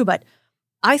this too, but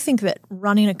I think that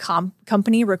running a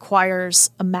company requires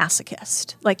a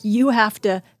masochist. Like you have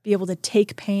to be able to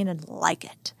take pain and like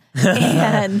it.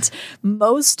 And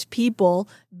most people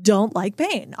don't like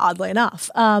pain, oddly enough.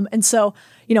 And so,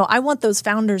 I want those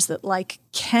founders that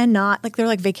cannot, they're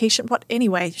like vacation. But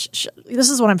anyway, this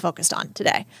is what I'm focused on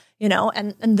today,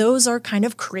 and those are kind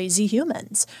of crazy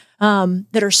humans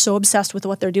that are so obsessed with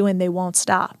what they're doing, they won't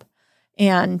stop.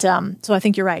 And so I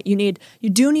think you're right. You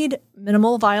do need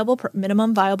minimum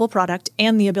viable product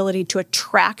and the ability to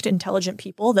attract intelligent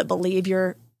people that believe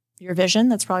your vision.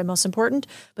 That's probably most important.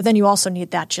 But then you also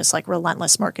need that just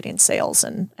relentless marketing, sales,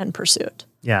 and pursuit.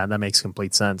 Yeah, that makes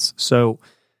complete sense. So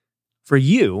for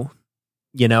you,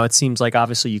 it seems like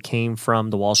obviously you came from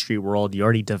the Wall Street world. You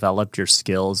already developed your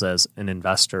skills as an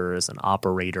investor, as an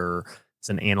operator, as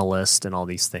an analyst, and all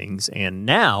these things. And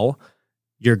now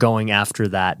you're going after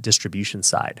that distribution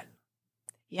side.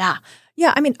 Yeah.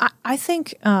 Yeah. I mean, I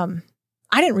think I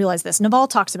didn't realize this. Naval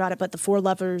talks about it, but the 4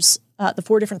 levers, the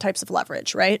 4 different types of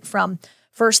leverage, right? From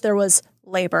first there was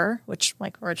labor, which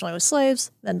originally was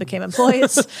slaves, then became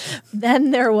employees.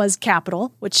 Then there was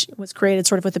capital, which was created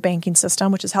sort of with the banking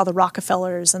system, which is how the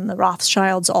Rockefellers and the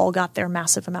Rothschilds all got their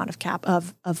massive amount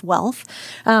of wealth.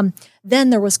 Then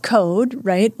there was code,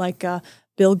 right?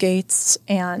 Bill Gates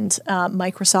and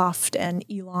Microsoft and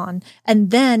Elon,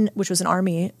 and then, which was an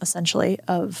army essentially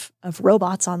of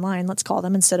robots online, let's call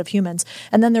them, instead of humans.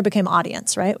 And then there became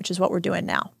audience, right? Which is what we're doing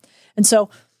now. And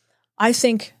so I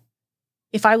think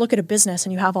if I look at a business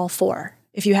and you have all 4,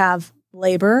 if you have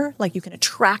labor, you can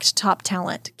attract top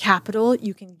talent, capital,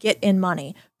 you can get in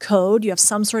money, code, you have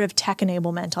some sort of tech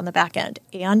enablement on the back end,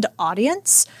 and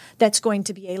audience, that's going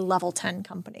to be a level 10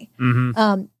 company.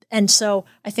 Mm-hmm. And so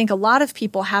I think a lot of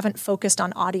people haven't focused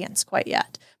on audience quite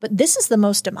yet. But this is the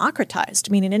most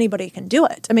democratized, meaning anybody can do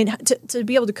it. I mean, to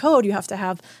be able to code, you have to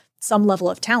have some level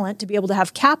of talent. To be able to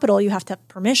have capital, you have to have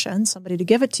permission, somebody to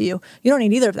give it to you. You don't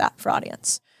need either of that for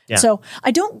audience. Yeah. So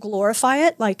I don't glorify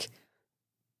it.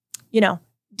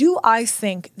 Do I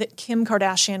think that Kim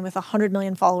Kardashian with 100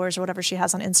 million followers or whatever she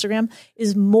has on Instagram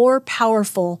is more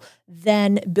powerful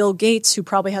than Bill Gates, who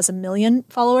probably has 1 million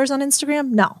followers on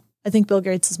Instagram? No. I think Bill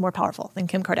Gates is more powerful than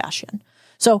Kim Kardashian.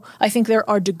 So I think there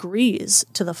are degrees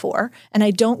to the 4, and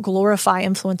I don't glorify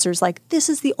influencers this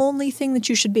is the only thing that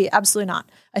you should be. Absolutely not.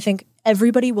 I think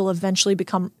everybody will eventually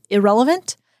become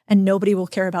irrelevant, and nobody will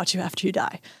care about you after you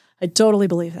die. I totally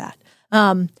believe that.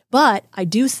 But I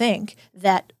do think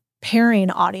that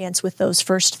pairing audience with those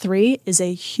first 3 is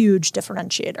a huge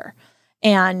differentiator.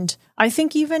 And I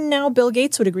think even now Bill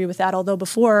Gates would agree with that, although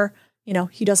before,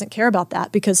 he doesn't care about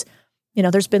that because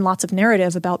there's been lots of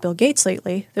narrative about Bill Gates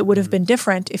lately that would have been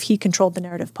different if he controlled the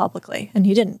narrative publicly, and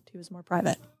he didn't. He was more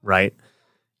private. Right.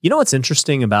 What's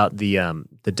interesting about the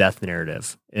death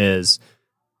narrative is,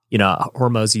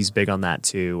 Hormozy's big on that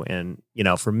too. And,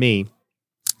 for me,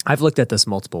 I've looked at this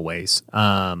multiple ways.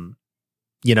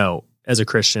 As a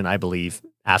Christian, I believe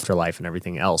afterlife and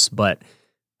everything else, but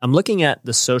I'm looking at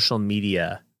the social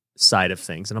media side of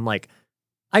things, and I'm like,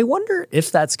 I wonder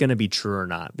if that's going to be true or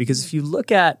not. Because if you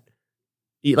look at,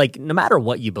 no matter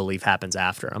what you believe happens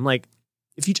after, I'm like,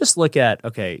 if you just look at,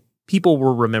 okay, people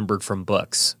were remembered from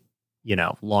books,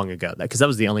 long ago, because that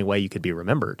was the only way you could be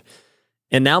remembered.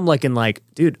 And now I'm looking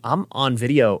dude, I'm on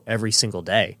video every single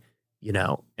day,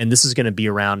 and this is going to be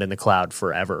around in the cloud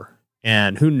forever.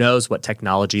 And who knows what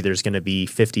technology there's going to be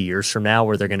 50 years from now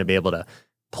where they're going to be able to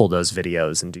pull those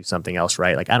videos and do something else,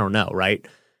 right? I don't know, right?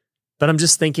 But I'm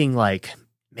just thinking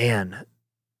man,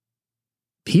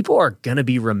 people are going to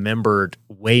be remembered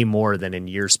way more than in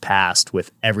years past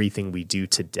with everything we do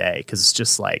today. Because it's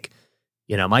just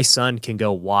my son can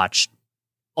go watch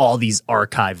all these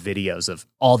archive videos of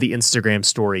all the Instagram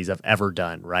stories I've ever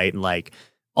done, right? And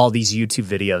all these YouTube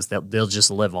videos that they'll just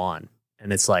live on.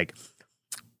 And it's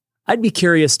I'd be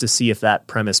curious to see if that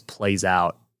premise plays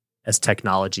out as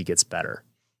technology gets better.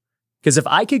 Because if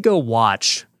I could go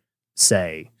watch,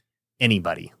 say,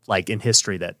 anybody in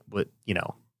history that would,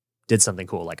 did something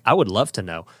cool. I would love to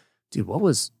know, dude, what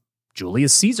was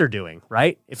Julius Caesar doing,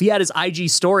 right? If he had his IG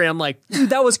story, I'm like,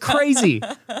 dude, that was crazy.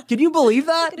 Can you believe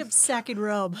that? Look at him sacking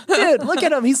robe. Dude, look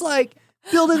at him. He's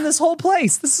building this whole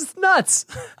place. This is nuts.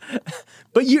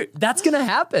 But that's going to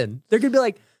happen. They're going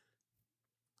to be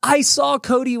I saw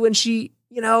Codie when she,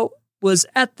 was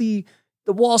at the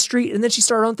Wall Street, and then she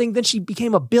started her own thing. Then she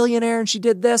became a billionaire and she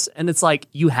did this. And it's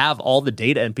you have all the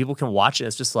data and people can watch it.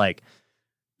 It's just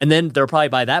and then they're probably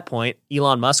by that point,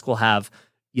 Elon Musk will have,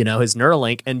 his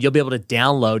Neuralink, and you'll be able to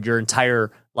download your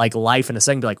entire life in a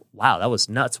second. Be wow, that was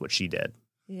nuts what she did.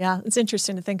 Yeah, it's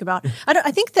interesting to think about.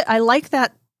 I think that I like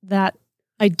that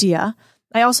idea.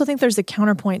 I also think there's a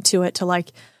counterpoint to it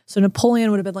so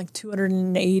Napoleon would have been like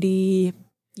 280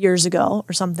 years ago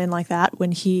or something like that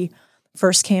when he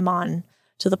first came on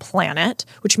to the planet,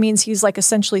 which means he's like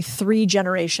essentially 3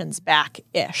 generations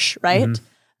back-ish, right? Mm-hmm.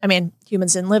 I mean,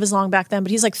 humans didn't live as long back then, but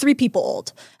he's like 3 people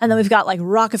old. And then we've got like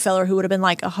Rockefeller, who would have been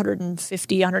like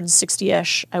 150,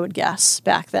 160-ish, I would guess,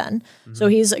 back then. Mm-hmm. So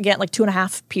he's, again, like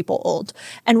 2.5 people old.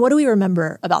 And what do we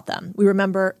remember about them? We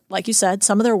remember, like you said,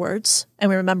 some of their words,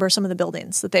 and we remember some of the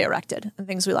buildings that they erected and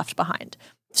things we left behind.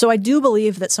 So I do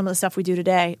believe that some of the stuff we do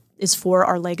today is for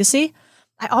our legacy.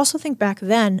 I also think back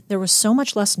then there was so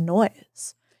much less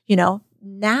noise.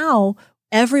 Now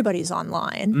everybody's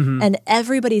online and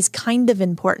everybody's kind of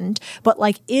important, but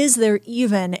like, is there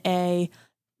even a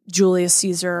Julius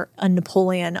Caesar, a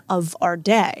Napoleon of our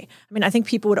day? I mean, I think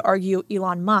people would argue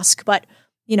Elon Musk, but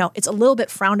it's a little bit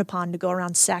frowned upon to go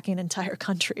around sacking entire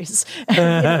countries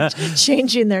and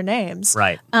changing their names.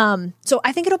 Right. So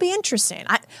I think it'll be interesting.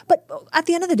 But at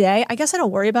the end of the day, I guess I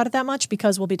don't worry about it that much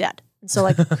because we'll be dead. And so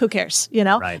like, who cares,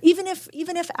 Right. Even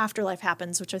if afterlife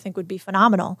happens, which I think would be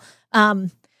phenomenal.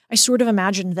 I sort of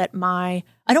imagined that I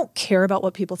don't care about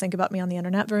what people think about me on the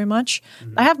internet very much.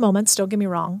 Mm-hmm. I have moments, don't get me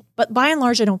wrong, but by and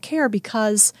large, I don't care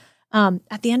because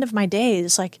at the end of my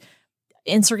days, like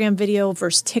Instagram video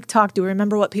versus TikTok, do we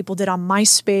remember what people did on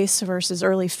MySpace versus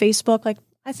early Facebook? Like,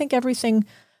 I think everything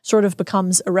sort of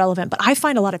becomes irrelevant, but I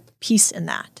find a lot of peace in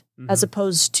that as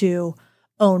opposed to,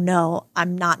 oh no,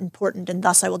 I'm not important and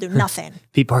thus I will do nothing.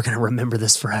 People are going to remember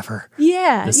this forever.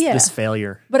 Yeah, this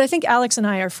failure. But I think Alex and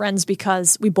I are friends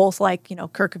because we both like,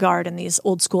 Kierkegaard and these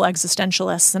old school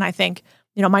existentialists. And I think,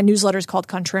 my newsletter is called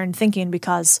Contrarian Thinking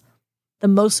because the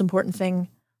most important thing,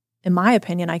 in my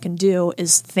opinion, I can do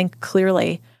is think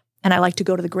clearly. And I like to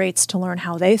go to the greats to learn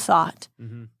how they thought.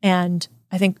 Mm-hmm. And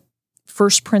I think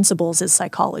first principles is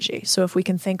psychology. So if we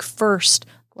can think first,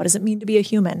 what does it mean to be a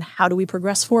human? How do we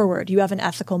progress forward? You have an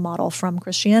ethical model from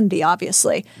Christianity,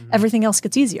 obviously. Mm-hmm. Everything else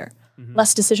gets easier. Mm-hmm.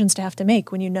 Less decisions to have to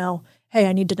make when hey,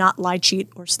 I need to not lie, cheat,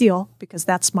 or steal because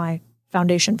that's my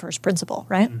foundation first principle,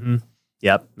 right? Mm-hmm.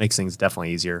 Yep, makes things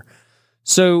definitely easier.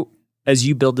 So as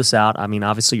you build this out, I mean,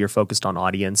 obviously you're focused on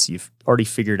audience. You've already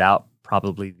figured out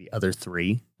probably the other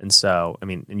 3. And so,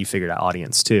 and you figured out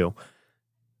audience too.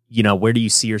 Where do you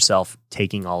see yourself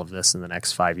taking all of this in the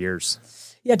next 5 years?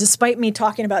 Yeah, despite me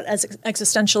talking about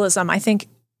existentialism, I think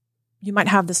you might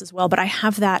have this as well, but I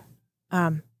have that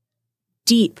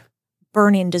deep,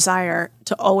 burning desire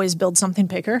to always build something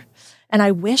bigger. And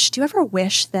do you ever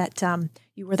wish that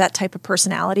you were that type of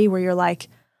personality where you're like,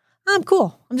 I'm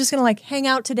cool. I'm just going to hang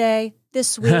out today,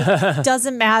 this week,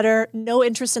 doesn't matter, no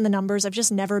interest in the numbers. I've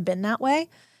just never been that way.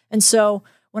 And so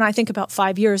when I think about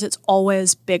 5 years, it's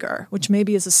always bigger, which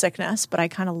maybe is a sickness, but I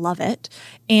kind of love it.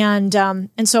 And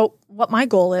so what my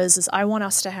goal is I want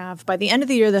us to have, by the end of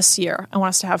the year this year, I want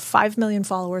us to have 5 million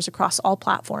followers across all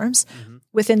platforms. Mm-hmm.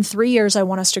 Within 3 years, I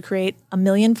want us to create 1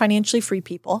 million financially free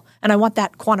people. And I want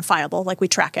that quantifiable, like we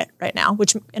track it right now,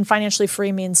 which in financially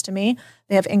free means to me,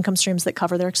 they have income streams that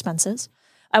cover their expenses.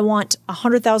 I want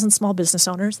 100,000 small business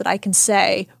owners that I can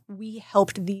say, we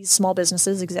helped these small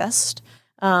businesses exist.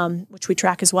 Which we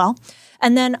track as well.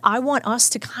 And then I want us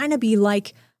to kind of be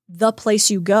like the place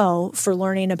you go for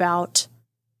learning about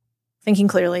thinking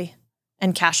clearly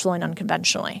and cash flowing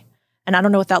unconventionally. And I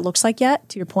don't know what that looks like yet,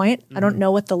 to your point. Mm-hmm. I don't know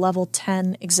what the level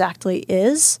 10 exactly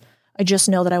is. I just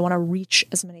know that I want to reach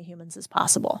as many humans as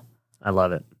possible. I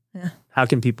love it. Yeah. How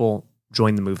can people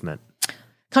join the movement?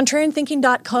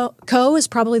 ContrarianThinking.co is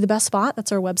probably the best spot.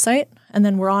 That's our website. And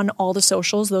then we're on all the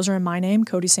socials. Those are in my name,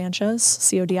 Codie Sanchez,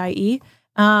 Codie.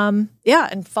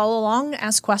 And follow along,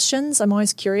 ask questions. I'm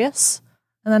always curious.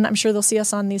 And then I'm sure they'll see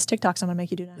us on these TikToks I'm going to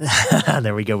make you do next.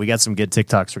 There we go. We got some good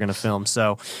TikToks we're going to film.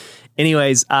 So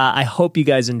anyways, I hope you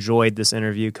guys enjoyed this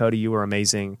interview. Codie, you were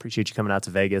amazing. Appreciate you coming out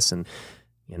to Vegas and,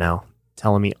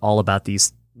 telling me all about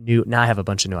these now I have a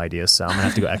bunch of new ideas, so I'm going to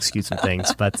have to go execute some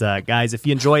things. But guys, if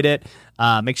you enjoyed it,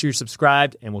 make sure you're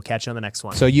subscribed and we'll catch you on the next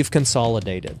one. So you've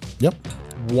consolidated. Yep.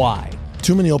 Why?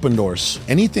 Too many open doors.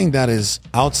 Anything that is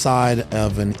outside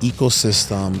of an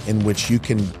ecosystem in which you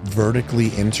can vertically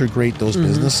integrate those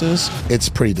businesses, it's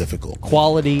pretty difficult.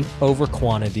 Quality over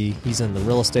quantity. He's in the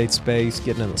real estate space,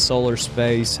 getting in the solar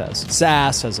space, has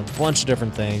SaaS, has a bunch of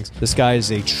different things. This guy is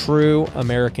a true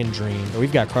American dream.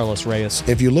 We've got Carlos Reyes.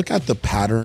 If you look at the pattern